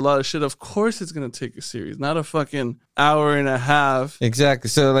going through a lot of shit. Of course it's going to take a series, not a fucking hour and a half. Exactly.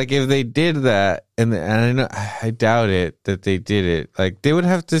 So, like, if they did that, and I know I doubt it that they did it, like, they would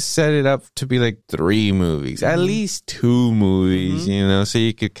have to set it up to be like 3 movies, at least 2 movies, you know, so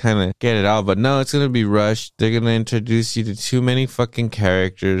you could kind of get it all. But no, it's going to be rushed. They're going to introduce you to too many fucking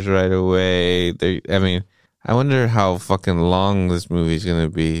characters right away. I wonder how fucking long this movie is going to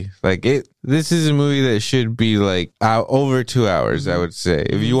be. Like, this is a movie that should be like over 2 hours, I would say.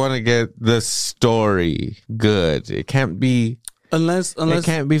 If you want to get the story good, it can't be. Unless it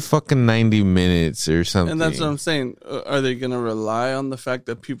can't be fucking 90 minutes or something. And that's what I'm saying. Are they going to rely on the fact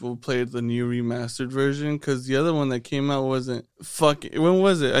that people played the new remastered version? Because the other one that came out wasn't fucking... When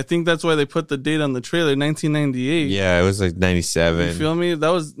was it? I think that's why they put the date on the trailer, 1998. Yeah, it was like 97. You feel me? That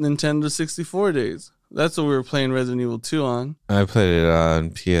was Nintendo 64 days. That's what we were playing Resident Evil 2 on. I played it on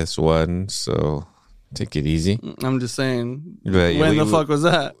PS1, so... Take it easy. I'm just saying. But when the fuck was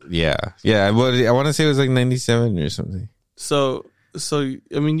that? Yeah. Yeah, I want to say it was like 97 or something. So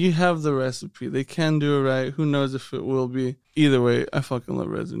I mean, you have the recipe. They can do it right. Who knows if it will be. Either way, I fucking love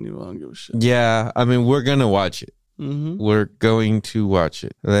Resident Evil. I don't give a shit. Yeah, I mean, we're going to watch it. We're going to watch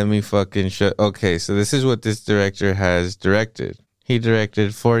it. Let me fucking show. Okay, so this is what this director has directed. He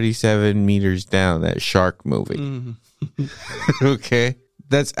directed 47 Meters Down, that shark movie. Okay.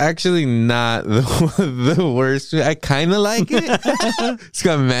 That's actually not the worst. I kind of like it. It's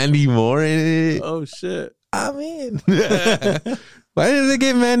got Mandy Moore in it. Oh, shit. I'm in. Why did they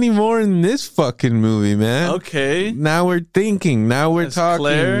get Mandy Moore in this fucking movie, man? Okay. Now we're thinking. Now we're talking.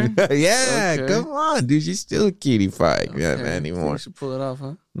 Claire? Yeah, Okay. come on, dude. She's still a cutie pie. Yeah, Mandy Moore. You should pull it off,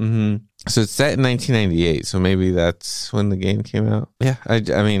 huh? So it's set in 1998, so maybe that's when the game came out. Yeah, I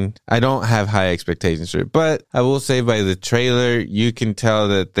mean, I don't have high expectations for it, but I will say by the trailer, you can tell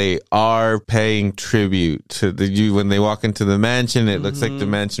that they are paying tribute to when they walk into the mansion, it looks like the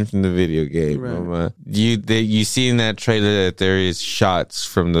mansion from the video game. Right. You see in that trailer that there is shots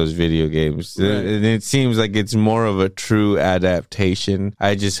from those video games, Right. and it seems like it's more of a true adaptation.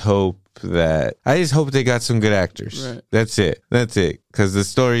 I just hope they got some good actors. Right. That's it. Because the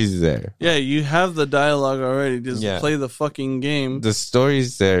story's there. Yeah, you have the dialogue already. Just Yeah. play the fucking game. The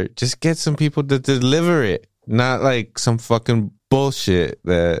story's there. Just get some people to deliver it. Not like some fucking bullshit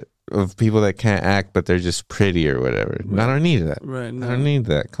of people that can't act, but they're just pretty or whatever. I don't need that. Right. No. I don't need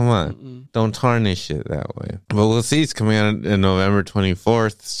that. Come on. Don't tarnish it that way. But we'll see. It's coming out on November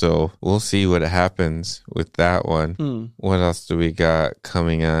 24th. So we'll see what happens with that one. What else do we got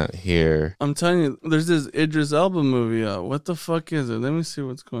coming out here? I'm telling you, there's this Idris Elba movie out. What the fuck is it? Let me see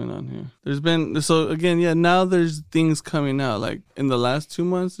what's going on here. So again, yeah, now there's things coming out. Like in the last 2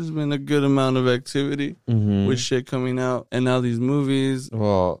 months, there's been a good amount of activity with shit coming out. And now these movies.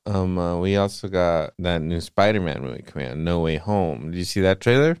 Well, we also got that new Spider-Man movie coming out, No Way Home. Did you see that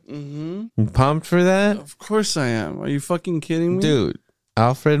trailer? You pumped for that? Of course I am. Are you fucking kidding me? Dude,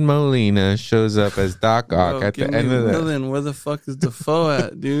 Alfred Molina shows up as Doc Ock Bro, at the give end me of that. villain. Where the fuck is Defoe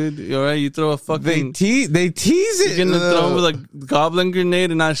at, dude? All right, you throw a fucking... They tease it. You're gonna throw him with a goblin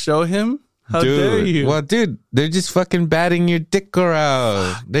grenade and not show him? How dare you? Well, dude, they're just fucking batting your dick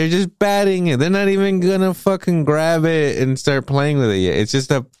around. They're just batting it. They're not even gonna fucking grab it and start playing with it yet. It's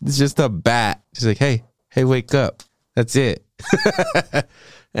just a bat. It's like, hey, wake up. That's it.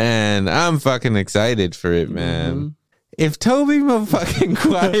 And I'm fucking excited for it, man. If Tobey motherfucking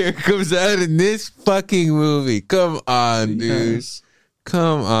Maguire comes out in this fucking movie, come on, dude. Yes.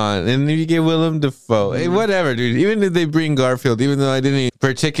 Come on. And if you get Willem Dafoe, hey, whatever, dude. Even if they bring Garfield, even though I didn't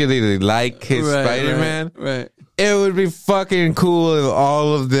particularly like his Spider-Man, right. it would be fucking cool if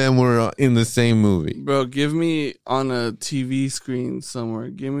all of them were in the same movie. Bro, give me on a TV screen somewhere.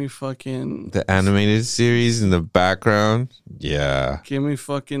 Give me fucking... The animated series in the background. Yeah. Give me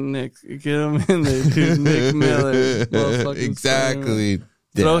fucking Nick. Get him in there, dude. Nick Miller. Motherfucking Exactly. Spider-Man.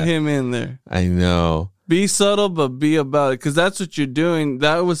 Throw Yeah. him in there. I know. Be subtle, but be about it. Because that's what you're doing.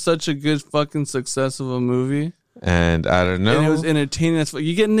 That was such a good fucking success of a movie. And I don't know. And it was entertaining as fuck.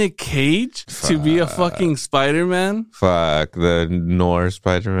 You get Nick Cage to be a fucking Spider-Man? Fuck, the Norse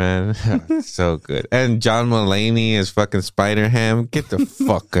Spider-Man. So good. And John Mulaney is fucking Spider-Ham. Get the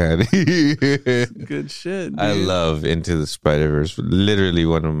fuck out of here. Good shit, dude. I love Into the Spider-Verse. Literally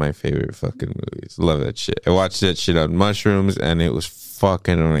one of my favorite fucking movies. Love that shit. I watched that shit on mushrooms and it was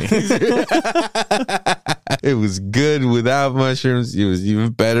fucking amazing. It was good without mushrooms. It was even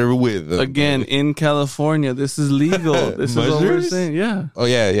better with them. Again, in California, this is legal. This is what we're Mushrooms? saying. Yeah. Oh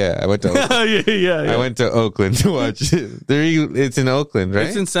yeah. I went to Oakland. yeah. I went to Oakland to watch it. It's in Oakland, right?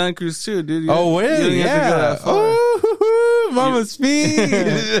 It's in Santa Cruz too, dude. Oh, You really? didn't have to go Yeah. that far. Oh, mama speed.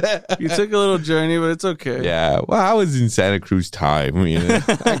 You took a little journey, but it's okay. Yeah. Well, I was in Santa Cruz time. You know?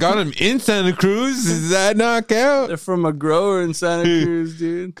 I got him in Santa Cruz. Does that not count? They're from a grower in Santa Cruz,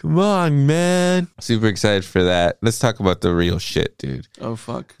 dude. Come on, man. Super excited for that. Let's talk about the real shit, dude. Oh,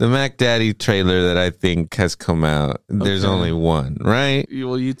 fuck. The Mac Daddy trailer that I think has come out. There's Okay. only one, right?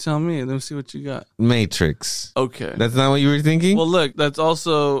 Well, you tell me. Let me see what you got. Matrix. Okay. That's not what you were thinking? Well, look, that's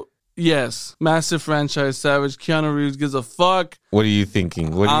also, yes, massive franchise, Savage. Keanu Reeves gives a fuck. What are you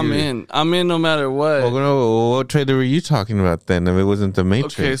thinking? What are I'm you... in. I'm in no matter what. Well, no, what trailer were you talking about then if it wasn't the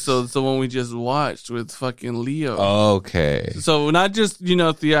Matrix? Okay, so it's the one we just watched with fucking Leo. Okay. So not just,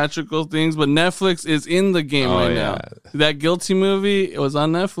 theatrical things, but Netflix is in the game right now. That Guilty movie, it was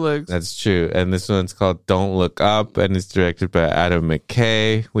on Netflix. That's true. And this one's called Don't Look Up, and it's directed by Adam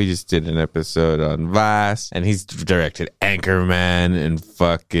McKay. We just did an episode on Vice, and he's directed Anchorman and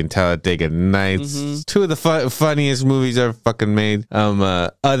fucking Talladega Nights. Mm-hmm. Two of the funniest movies I've fucking made.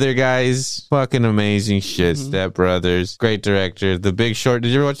 Other Guys, fucking amazing shit. Mm-hmm. Step Brothers, great director. The Big Short. Did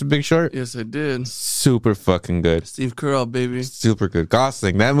you ever watch The Big Short? Yes, I did. Super fucking good. Steve Carell, baby. Super good.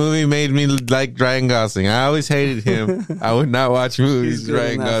 Gosling. That movie made me like Ryan Gosling. I always hated him. I would not watch movies He's with good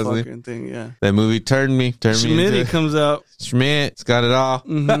Ryan in that Gosling. fucking thing, yeah. That movie turned me Schmitty into comes out. Schmidt. It's got it all.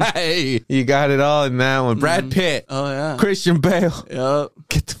 Hey, you got it all in that one. Brad Pitt. Oh, yeah. Christian Bale. Yep.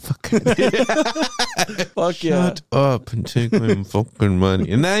 Get the fuck out of here. Fuck yeah. Shut up and take my fucking money.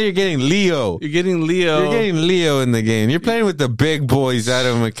 And now you're getting Leo. You're getting Leo. You're getting Leo in the game. You're playing with the big boys,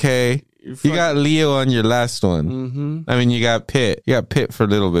 Adam McKay. You got Leo on your last one. Mm-hmm. I mean, you got Pitt. You got Pitt for a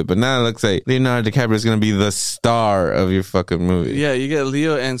little bit, but now it looks like Leonardo DiCaprio is going to be the star of your fucking movie. Yeah, you get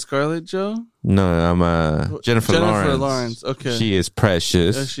Leo and Scarlett Joe. No, I'm Jennifer Lawrence. Okay. She is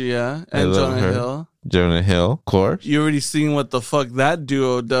precious. Yeah. I And love Jonah her. Hill. Jonah Hill, of course. You already seen what the fuck that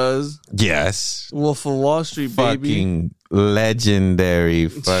duo does. Yes. Wolf of Wall Street, baby. Fucking legendary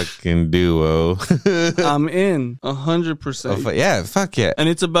fucking duo. I'm in 100%. Yeah, fuck yeah. And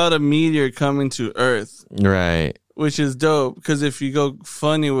it's about a meteor coming to Earth, Right. which is dope. Because if you go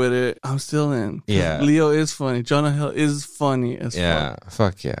funny with it, I'm still in. 'Cause Yeah. Leo is funny. Jonah Hill is funny as Yeah,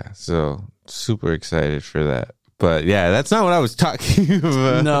 fuck yeah. So super excited for that. But yeah, that's not what I was talking about.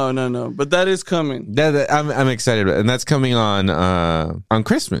 fuck. No. But that is coming. I'm excited about it. And that's coming on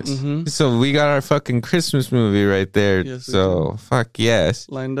Christmas. Mhm. So we got our fucking Christmas movie right there. Yes, we So fuck yes.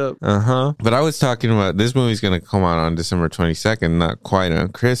 Lined up. But I was talking about this movie's going to come out on December 22nd, not quite on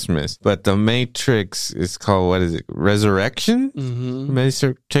Christmas. But The Matrix is called, what is it? Resurrection? Mm-hmm.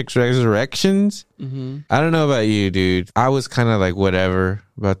 Matrix Resurrections? Mm-hmm. I don't know about you, dude. I was kind of like whatever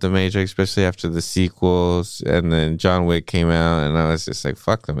about The Matrix, especially after the sequels. And then John Wick came out, and I was just like,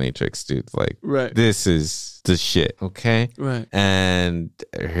 fuck The Matrix, dude. Like, Right. this is the shit, okay? Right. And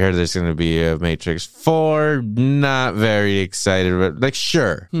I heard there's going to be a Matrix 4. Not very excited, but like,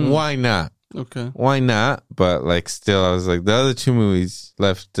 sure. Why not? Okay. Why not? But like, still, I was like, the other two movies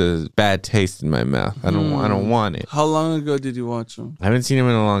left a bad taste in my mouth. I don't want it. How long ago did you watch them? I haven't seen him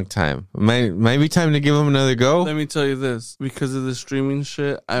in a long time. Might be time to give him another go. Let me tell you this. Because of the streaming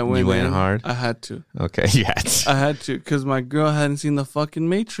shit, I went You went in. hard? I had to. Okay, yes. I had to. Because my girl hadn't seen the fucking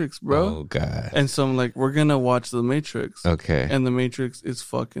Matrix, bro. Oh god. And so I'm like, we're going to watch the Matrix. Okay. And the Matrix is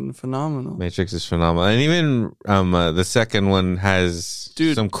fucking phenomenal. Matrix is phenomenal, and even the second one has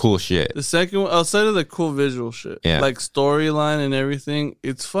some cool shit. The second one, outside of the cool visual shit, Yeah. like storyline and everything,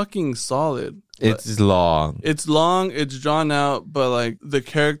 it's fucking solid. It's long. It's long, it's drawn out, but like the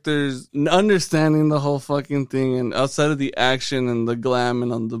characters understanding the whole fucking thing, and outside of the action and the glam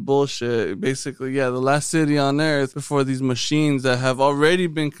and on the bullshit, basically, yeah, the last city on Earth before these machines that have already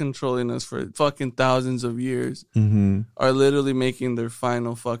been controlling us for fucking thousands of years are literally making their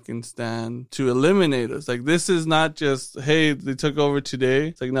final fucking stand to eliminate us. Like, this is not just, hey, they took over today.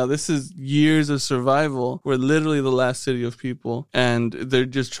 It's like, no, this is years of survival. We're literally the last city of people, and they're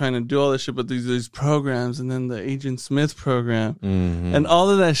just trying to do all this shit, but these programs, and then the Agent Smith program and all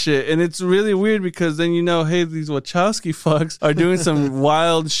of that shit. And it's really weird because then hey, these Wachowski fucks are doing some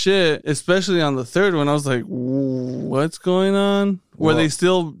wild shit, especially on the third one. I was like, what's going on? Were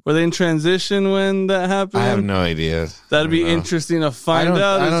they in transition when that happened? I have no idea. That'd be interesting to find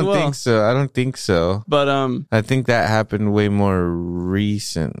out as well. I don't think so. But I think that happened way more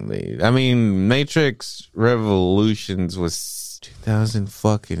recently. I mean, Matrix Revolutions was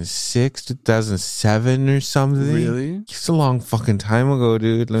 2006, 2007 or something. Really? It's a long fucking time ago,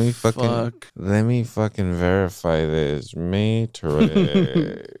 dude. Let me Fuck. fucking verify this.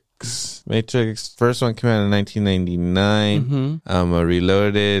 Matrix first one came out in 1999.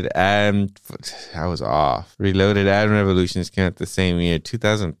 Reloaded and I was off. Reloaded and Revolutions came out the same year,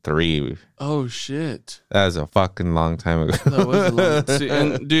 2003. Oh shit. That was a fucking long time ago. That was a long see,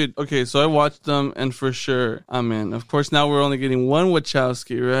 and dude, okay, so I watched them and for sure I'm in. Of course now we're only getting one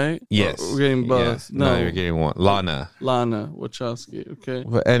Wachowski, right? Yes. Or we're getting both. Yeah. No, you're getting one. Lana Wachowski, okay.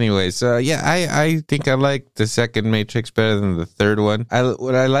 But anyways, I think I like the second Matrix better than the third one.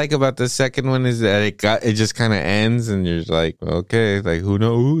 What I like about the second one is that it just kind of ends and you're like, okay, like who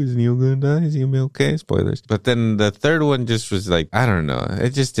knows? Is Neo gonna die? Is he gonna be okay? Spoilers. But then the third one just was like, I don't know. It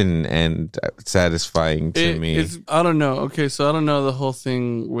just didn't end satisfying to me. I don't know. Okay, so I don't know the whole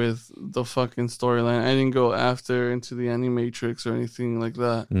thing with the fucking storyline. I didn't go after into the Animatrix or anything like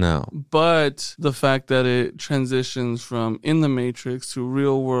that. No. But the fact that it transitions from in the Matrix to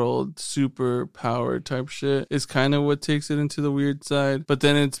real world super power type shit is kind of what takes it into the weird side. But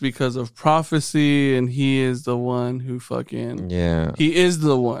then it's because of prophecy and he is the one who fucking... Yeah. He is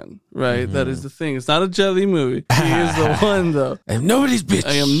the one, right? That is the thing. It's not a jelly movie. He is the one, though. I am nobody's bitch.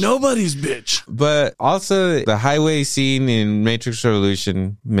 I am nobody's bitch. But also the highway scene in Matrix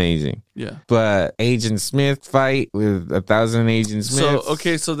Revolution, amazing. Yeah. But Agent Smith fight with 1,000 Agent Smiths. So,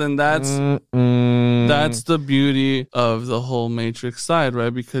 okay, so then that's the beauty of the whole Matrix side,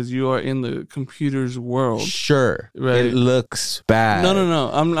 right? Because you are in the computer's world. Sure. Right. It looks bad. No.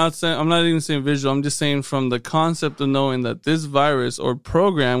 I'm not even saying visual. I'm just saying from the concept of knowing that this virus or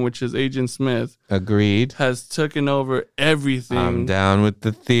program, which is Agent Smith, Agreed. has taken over everything. I'm down with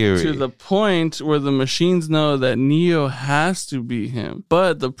the theory. To the point where the machines know that Neo has to be him.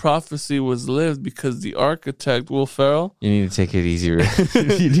 But the prophecy was lived because the architect, Will Ferrell, You need to take it easy, Rick.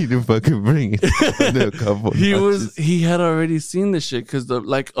 You need to fucking bring it down to a couple notches. he had already seen this shit because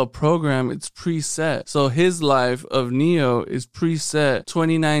like a program, it's preset. So his life of Neo is preset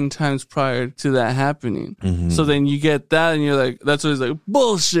 29 times prior to that happening. So then you get that and you're like, that's what he's like,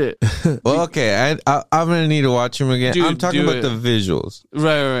 bullshit. Well, okay, I'm gonna need to watch him again. Dude, I'm talking do about it. the visuals.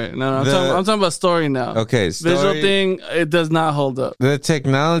 Right. No, I'm talking about story now. Okay, story. Visual thing, it does not hold up. The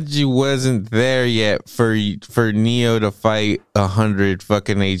technology wasn't there yet for Neo to fight 100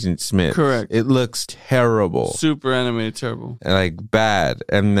 fucking Agent Smith. Correct. It looks terrible. Super animated, terrible. Like bad.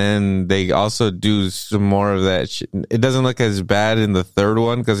 And then they also do some more of that shit. It doesn't look as bad in the third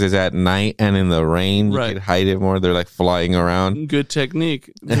one because it's at night and in the rain. You Right. could hide it more. They're like flying around. Good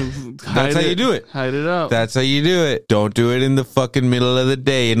technique. That's how you do it. Hide it out. That's how you do it. Don't do it in the fucking middle of the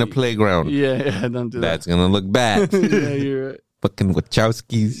day in a playground. Yeah, don't do that. That's gonna look bad. Yeah, you're right. Fucking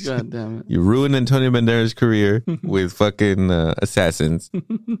Wachowskis. God damn it. You ruined Antonio Banderas' career with fucking assassins.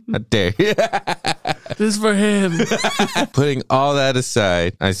 How dare you? This is for him. Putting all that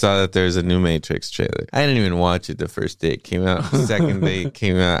aside, I saw that there's a new Matrix trailer. I didn't even watch it the first day it came out. The second day it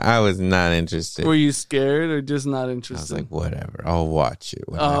came out, I was not interested. Were you scared or just not I was interested? like, whatever. I'll watch it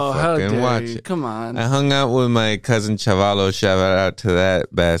when Oh, I how fucking dare watch you. it. Come on. I hung out with my cousin Chavalo. Shout out to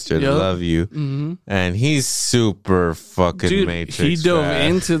that bastard. Yep. Love you. Mm-hmm. And he's super fucking Dude, Matrix. he dove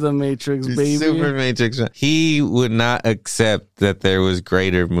fan. into the Matrix, He's baby. super Matrix fan. He would not accept that there was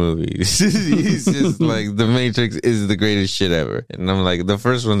greater movies. He's just like, the Matrix is the greatest shit ever. And I'm like, the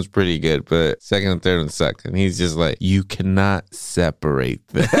first one's pretty good, but second and third one suck. And he's just like, you cannot separate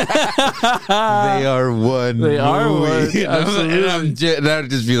them. They are one They are one, movie. absolutely. And I'd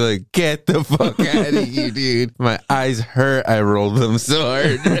just be like, get the fuck out of here, dude. My eyes hurt. I rolled them so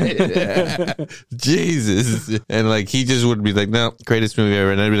hard. Jesus. And like, he just would be like, no, greatest movie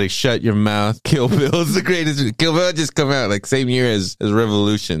ever. And I'd be like, shut your mouth. Kill Bill's the greatest movie. Kill Bill just come out like same year as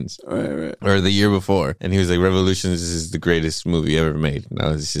Revolutions. Right. Or the year before. And he was like, Revolutions is the greatest movie ever made. And I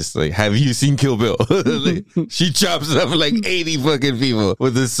was just like, have you seen Kill Bill? Like, she chops up like 80 fucking people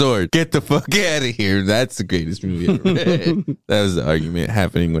with a sword. Get the fuck out of here. That's the greatest movie ever made. That was the argument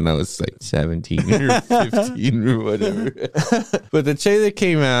happening when I was like 17 or 15 or whatever. But the trailer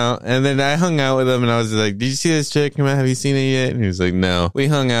came out and then I hung out with him and I was like, did you see this trailer come out? Have you seen it yet? And he was like, no. We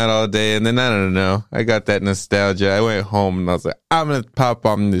hung out all day and then I don't know. I got that nostalgia. I went home and I was like, I'm going to pop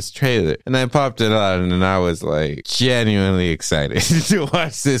on this trailer. And I popped it it on, and I was like genuinely excited to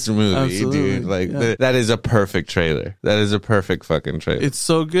watch this movie, Absolutely. dude. Like Yeah. that is a perfect trailer. That is a perfect fucking trailer. It's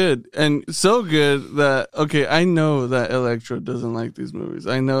so good. And so good that, okay, I know that Electro doesn't like these movies.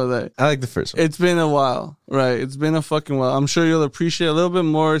 I know that. I like the first one. It's been a while, right? It's been a fucking while. I'm sure you'll appreciate a little bit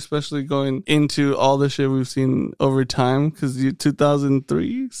more, especially going into all the shit we've seen over time, because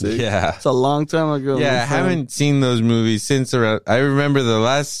 2003, Yeah. it's a long time ago. Yeah, my I friend. haven't seen those movies since around. I remember the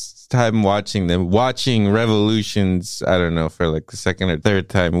last time watching them, watching Revolutions, I don't know, for like the second or third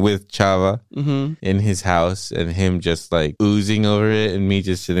time with Chava in his house and him just like oozing over it and me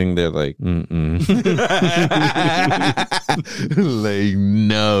just sitting there like, like,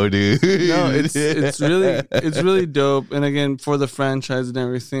 no, dude. No, it's really dope. And again, for the franchise and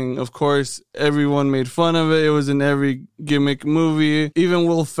everything, of course, everyone made fun of it. It was in every gimmick movie. Even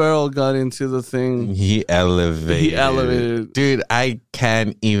Will Ferrell got into the thing. He elevated. Dude, I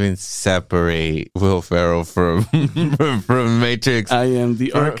can't even separate Will Ferrell from from Matrix. I am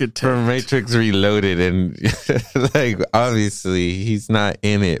the architect. From Matrix Reloaded, and like obviously he's not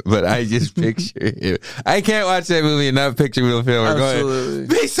in it, but I just picture him. I can't watch that movie and not picture Will Ferrell Absolutely.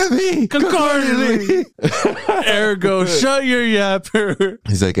 going vis-a-vis Concordantly. Ergo, shut your yapper.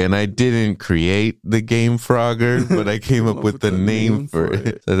 He's like, and I didn't create the game Frogger, but I came up with the name for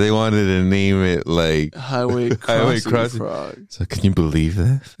it. So they wanted to name it like Highway Crossing Frog. So can you believe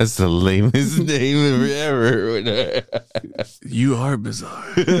that? That's the lamest name ever. You are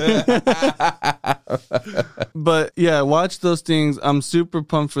bizarre. But yeah, watch those things. I'm super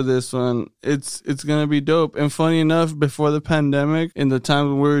pumped for this one. It's gonna be dope. And funny enough, before the pandemic, in the time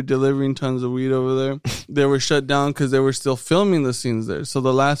when we were delivering tons of weed over there, they were shut down because they were still filming the scenes there. So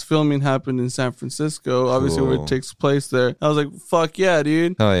the last filming happened in San Francisco, obviously where it takes place there. I was like, fuck yeah,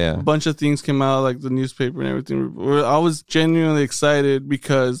 dude. Oh yeah. A bunch of things came out, like the newspaper and everything. I was genuinely excited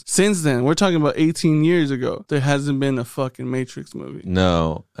because since then, we're talking about 18 years ago, there hasn't been a fucking Matrix movie.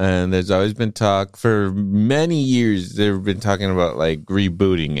 No, and there's always been talk for many years. They've been talking about like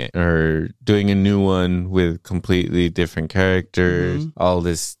rebooting it or doing a new one with completely different characters, all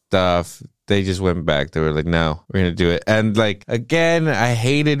this stuff. They just went back. They were like, no, we're going to do it. And like, again, I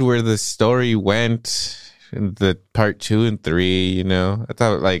hated where the story went. The part 2 and 3, you know, I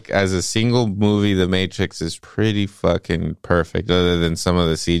thought like as a single movie, The Matrix is pretty fucking perfect, other than some of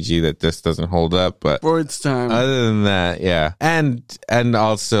the CG that just doesn't hold up. But For its time. other than that, yeah. And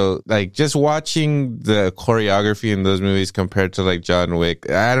also like just watching the choreography in those movies compared to like John Wick,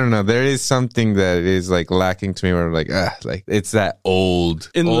 I don't know. There is something that is like lacking to me where I'm like it's that old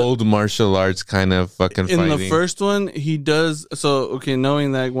martial arts kind of fucking in fighting. the first one, he does. So, okay,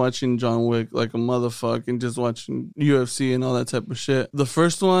 knowing that, watching John Wick like a motherfucker and just watching UFC and all that type of shit, the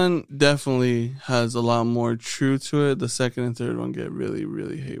first one definitely has a lot more true to it. The second and third one get really,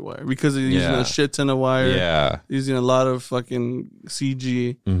 really haywire because they're using a shit ton of wire. Yeah. Using a lot of fucking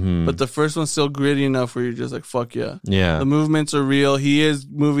CG. Mm-hmm. But the first one's still gritty enough where you're just like, fuck yeah. Yeah. The movements are real. He is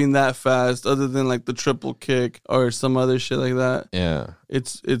moving that fast, other than like the triple kick or some other shit like that. Yeah.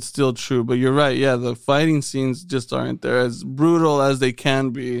 It's still true, but you're right. Yeah, the fighting scenes just aren't there as brutal as they can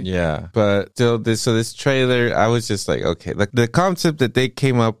be. Yeah, but still, this trailer, I was just like, okay, like the concept that they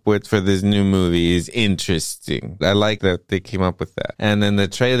came up with for this new movie is interesting. I like that they came up with that. And then the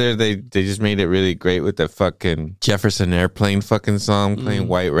trailer, they just made it really great with the fucking Jefferson Airplane fucking song playing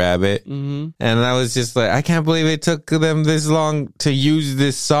White Rabbit. Mm-hmm. And I was just like, I can't believe it took them this long to use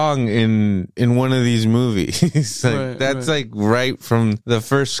this song in one of these movies. Like that's like right from the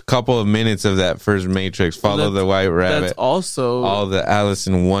first couple of minutes of that first Matrix, Follow the White Rabbit. That's also all the Alice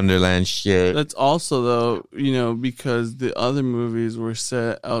in Wonderland shit. That's also, though, you know, because the other movies were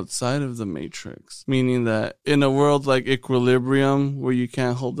set outside of the Matrix, meaning that in a world like Equilibrium, where you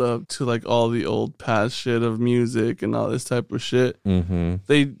can't hold up to like all the old past shit of music and all this type of shit,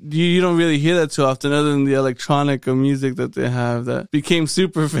 you don't really hear that too often, other than the electronic music that they have that became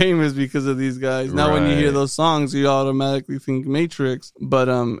super famous because of these guys. Now, when you hear those songs, you automatically think Matrix. But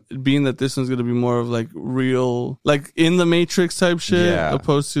being that this one's gonna be more of like real, like in the Matrix type shit,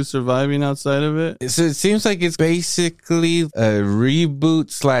 opposed to surviving outside of it. So it seems like it's basically a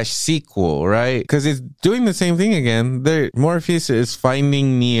reboot / sequel, right? Because it's doing the same thing again. Morpheus is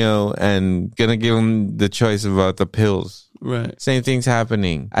finding Neo and gonna give him the choice about the pills. Right. Same thing's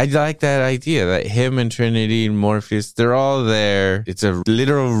happening. I like that idea that him and Trinity and Morpheus, they're all there. It's a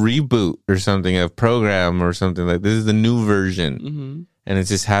literal reboot or something, a program or something like this is the new version. Mm-hmm. And it's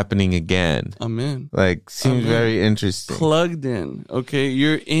just happening again. I'm in. Like, seems very interesting. Plugged in. Okay,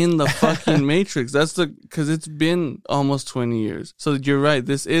 you're in the fucking Matrix. Because it's been almost 20 years. So you're right.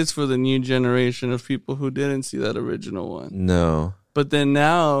 This is for the new generation of people who didn't see that original one. No. But then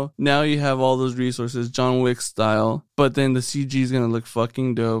now you have all those resources, John Wick style. But then the CG is gonna look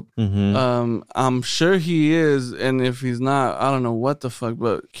fucking dope. I'm sure he is, and if he's not, I don't know what the fuck.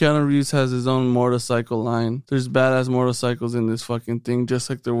 But Keanu Reeves has his own motorcycle line. There's badass motorcycles in this fucking thing, just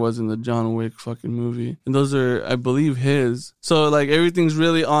like there was in the John Wick fucking movie. And those are, I believe, his. So like everything's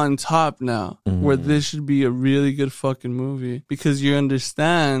really on top now, where this should be a really good fucking movie because you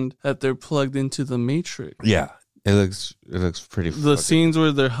understand that they're plugged into the Matrix. Yeah. It looks pretty. The scenes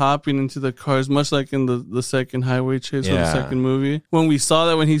where they're hopping into the cars, much like in the second highway chase or the second movie. When we saw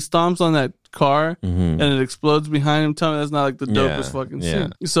that, when he stomps on that car and it explodes behind him, tell me that's not like the dopest fucking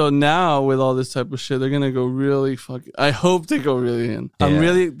scene. So now with all this type of shit, they're gonna go really fucking. I hope they go really in.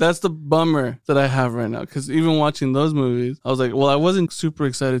 That's the bummer that I have right now, because even watching those movies, I was like, well, I wasn't super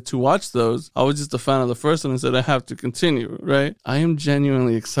excited to watch those. I was just a fan of the first one and said I have to continue. Right? I am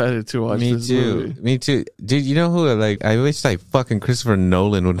genuinely excited to watch this movie. Me too, dude. You know who? Like, I wish like fucking Christopher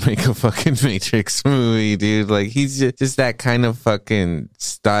Nolan would make a fucking Matrix movie, dude. Like, he's just that kind of fucking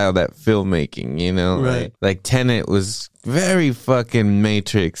style, that filmmaking, you know? Right. Like Tenet was very fucking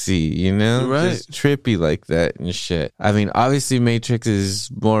Matrixy, you know? Right. Just trippy like that and shit. I mean, obviously Matrix is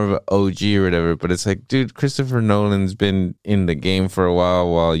more of an OG or whatever, but it's like, dude, Christopher Nolan's been in the game for a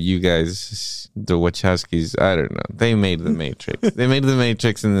while you guys, the Wachowskis, I don't know. They made the Matrix. They made the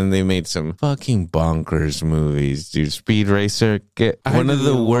Matrix and then they made some fucking bonkers movies, dude. Speed Racer, one of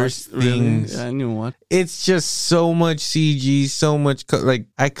the worst things. Really? Yeah, I knew what. It's just so much CG, so much, like,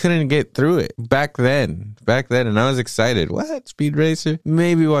 I couldn't get through it back then, and I was excited. What? Speed Racer?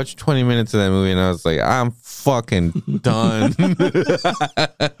 Maybe watch 20 minutes of that movie and I was like, I'm fucking done.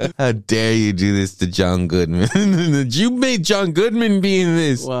 How dare you do this to John Goodman? You made John Goodman be in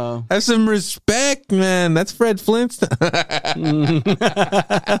this. Wow. Have some respect, man. That's Fred Flintstone.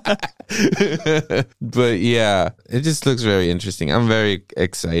 But yeah, it just looks very interesting. I'm very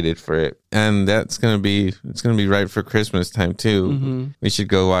excited for it. And it's gonna be right for Christmas time too. We should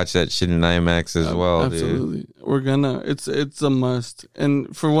go watch that shit in IMAX as well. Absolutely. Dude. We're gonna. It's a must.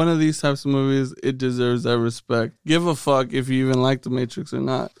 And for one of these types of movies, it deserves that respect. Give a fuck if you even like The Matrix or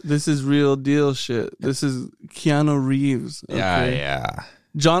not. This is real deal shit. This is Keanu Reeves. Okay? Yeah.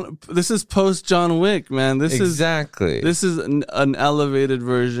 This is post John Wick, man. This is an elevated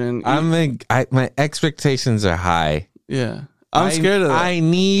version. My expectations are high. Yeah. I'm scared of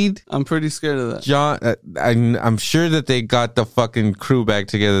that. I'm pretty scared of that. John, I'm sure that they got the fucking crew back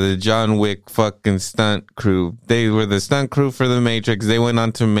together. The John Wick fucking stunt crew. They were the stunt crew for The Matrix. They went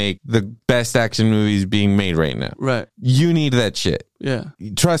on to make the best action movies being made right now. Right. You need that shit. Yeah.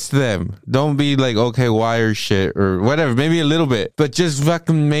 Trust them. Don't be like, okay, wire shit or whatever. Maybe a little bit, but just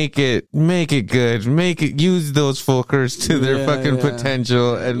fucking make it good. Use those fuckers to their fucking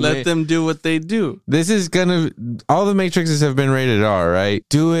potential and let them do what they do. This is all the Matrixes have been rated R, right?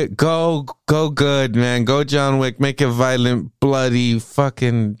 Do it. Go good, man. Go John Wick. Make it violent, bloody,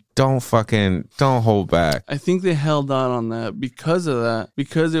 don't hold back. I think they held on that because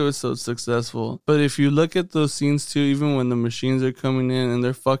it was so successful. But if you look at those scenes too, even when the machines are coming in and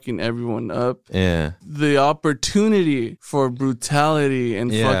they're fucking everyone up, the opportunity for brutality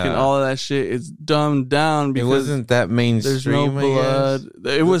and fucking all of that shit is dumbed down because it wasn't that mainstream. There's no blood.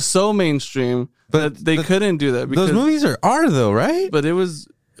 It was so mainstream, but they couldn't do that because those movies are R though, right? But it was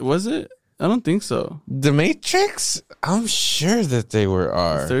it? I don't think so. The Matrix? I'm sure that they were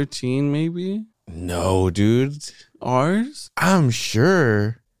R. 13 maybe? No, dude. R's? I'm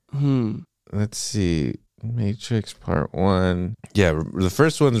sure. Let's see. Matrix Part 1. Yeah, the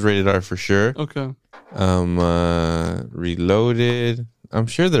first one's rated R for sure. Okay. Reloaded. I'm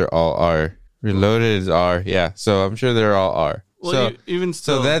sure they're all R. Reloaded is R. Yeah, so I'm sure they're all R. Well, even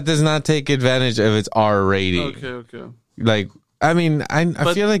still. So that does not take advantage of its R rating. Okay. Like, I mean,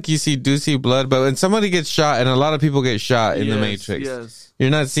 I feel like you do see blood, but when somebody gets shot, and a lot of people get shot in the Matrix,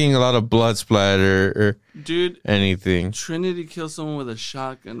 you're not seeing a lot of blood splatter or anything. Trinity kills someone with a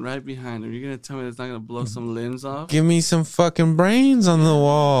shotgun right behind him. You're going to tell me it's not going to blow some limbs off? Give me some fucking brains on the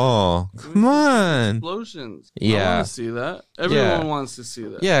wall. Come on. Explosions. Yeah. I want to see that. Everyone wants to see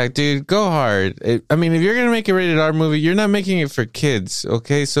that. Yeah, dude, go hard. I mean, if you're going to make a rated R movie, you're not making it for kids,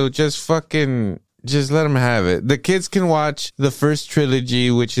 okay? So just let them have it. The kids can watch the first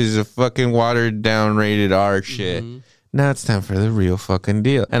trilogy, which is a fucking watered down rated R shit. Now it's time for the real fucking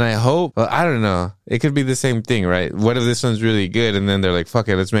deal. And I hope, I don't know. it could be the same thing, right? What if this one's really good and then they're like, fuck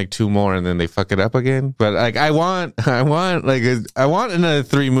it, let's make 2 more, and then they fuck it up again? But like, I want another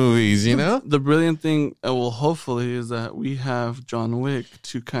 3 movies, you know? The brilliant thing, well, hopefully, is that we have John Wick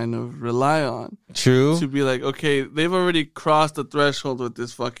to kind of rely on. True. To be like, okay, they've already crossed the threshold with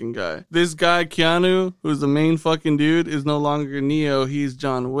this fucking guy. This guy, Keanu, who's the main fucking dude, is no longer Neo. He's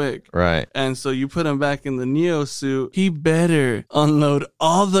John Wick. Right. And so you put him back in the Neo suit. He better unload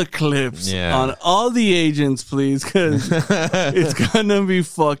all the clips on all the agents, please, because it's gonna be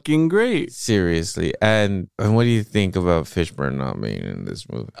fucking great. Seriously. And what do you think about Fishburne not being in this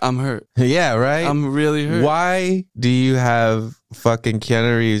movie? I'm hurt. Yeah, right? I'm really hurt. Why do you have fucking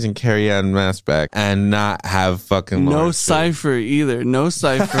Keanu Reeves and Carrie Ann Moss back and not have fucking no Lawrence Cypher either? No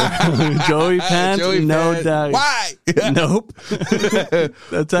Cypher. Joey Pants, no doubt. Why? Nope.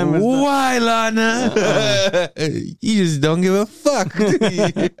 That time was why, Lana? You just don't give a fuck.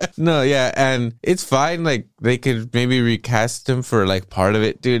 No, yeah, and it's fine. Like, they could maybe recast him for like part of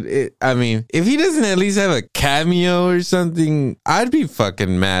it, dude. I mean, if he doesn't at least have a cameo or something, I'd be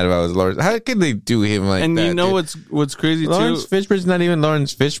fucking mad if I was Lawrence. How could they do him like and that? And you know dude? what's crazy Lawrence too? Fishburne's not even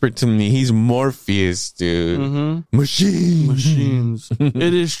Lawrence Fishburne to me. He's Morpheus, dude. Mm-hmm. Machines.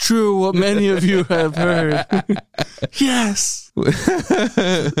 It is true what many of you have heard. Yes.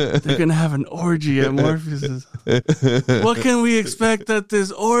 They're gonna have an orgy at Morpheus's. What can we expect at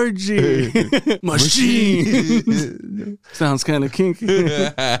this orgy? Machine. Sounds kind of kinky.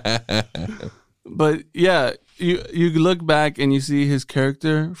 But yeah, you look back and you see his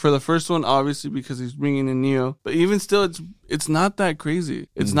character for the first one, obviously because he's bringing in Neo. But even still, it's not that crazy.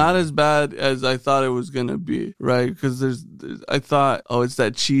 It's not as bad as I thought it was gonna be, right? Because I thought, oh, it's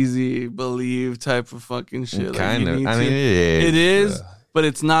that cheesy Believe type of fucking shit. Kind like, of. I mean, it is. But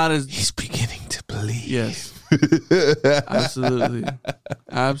it's not as. He's beginning to believe. Yes.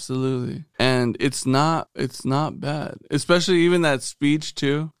 Absolutely. And it's not bad, especially even that speech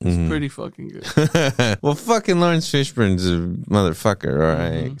too. It's pretty fucking good. Well, fucking Lawrence Fishburne's a motherfucker, all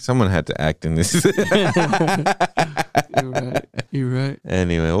right? Someone had to act in this. You're right.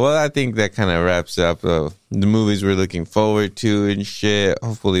 Anyway, well, I think that kind of wraps up the movies we're looking forward to and shit.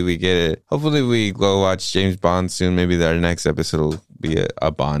 Hopefully we get it. Hopefully we go watch James Bond soon. Maybe our next episode will be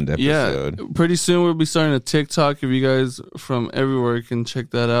a Bond episode. Yeah, pretty soon we'll be starting a TikTok. If you guys from everywhere can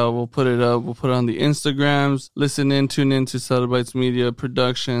check that out, we'll put it up. We'll put it on the Instagrams. Tune in to Satellites Media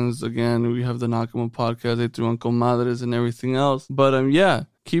Productions. Again, we have the Nakama Podcast, they through Uncle Madres and everything else. But yeah,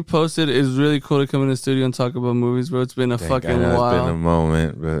 keep posted. It's really cool to come in the studio and talk about movies, bro. It's been a fucking while. It's been a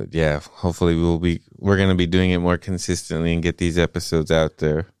moment, but yeah, hopefully we're gonna be doing it more consistently and get these episodes out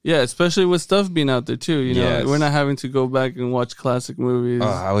there. Yeah, especially with stuff being out there too. You know, Yes. we're not having to go back and watch classic movies. Oh,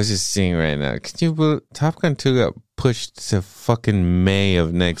 I was just seeing right now. Can you believe Top Gun 2 got pushed to fucking May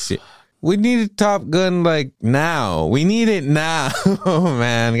of next year? We needed Top Gun like now. We need it now. Oh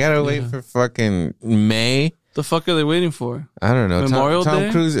man, gotta wait for fucking May. The fuck are they waiting for? I don't know. Memorial Tom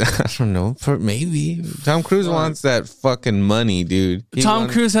Day? Cruise. I don't know. Maybe Tom Cruise wants that fucking money, dude. Tom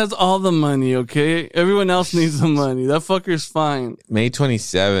Cruise has all the money. Okay, everyone else needs the money. That fucker's fine. May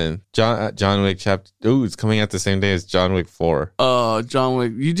 27th. John Wick chapter. Ooh, it's coming out the same day as John Wick 4. Oh, John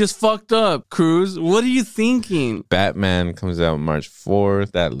Wick, you just fucked up, Cruise. What are you thinking? Batman comes out March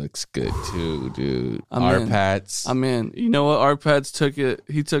 4th. That looks good too, dude. Arpats. I'm in. You know what? Arpats took it.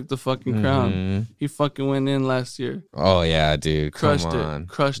 He took the fucking crown. He fucking went in last year. Oh yeah, dude. Crushed Come on. it.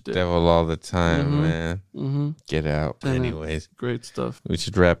 Crushed it. Devil all the time, man. Get out. Anyways, great stuff. we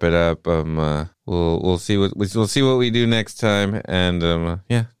should wrap it up. We'll see what we do next time, and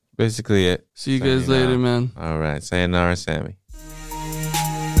yeah, basically it. See you guys later, man. All right, sayonara, Sammy.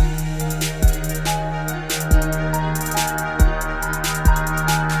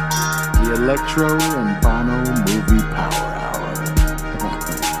 The Electro and Bono Movie Power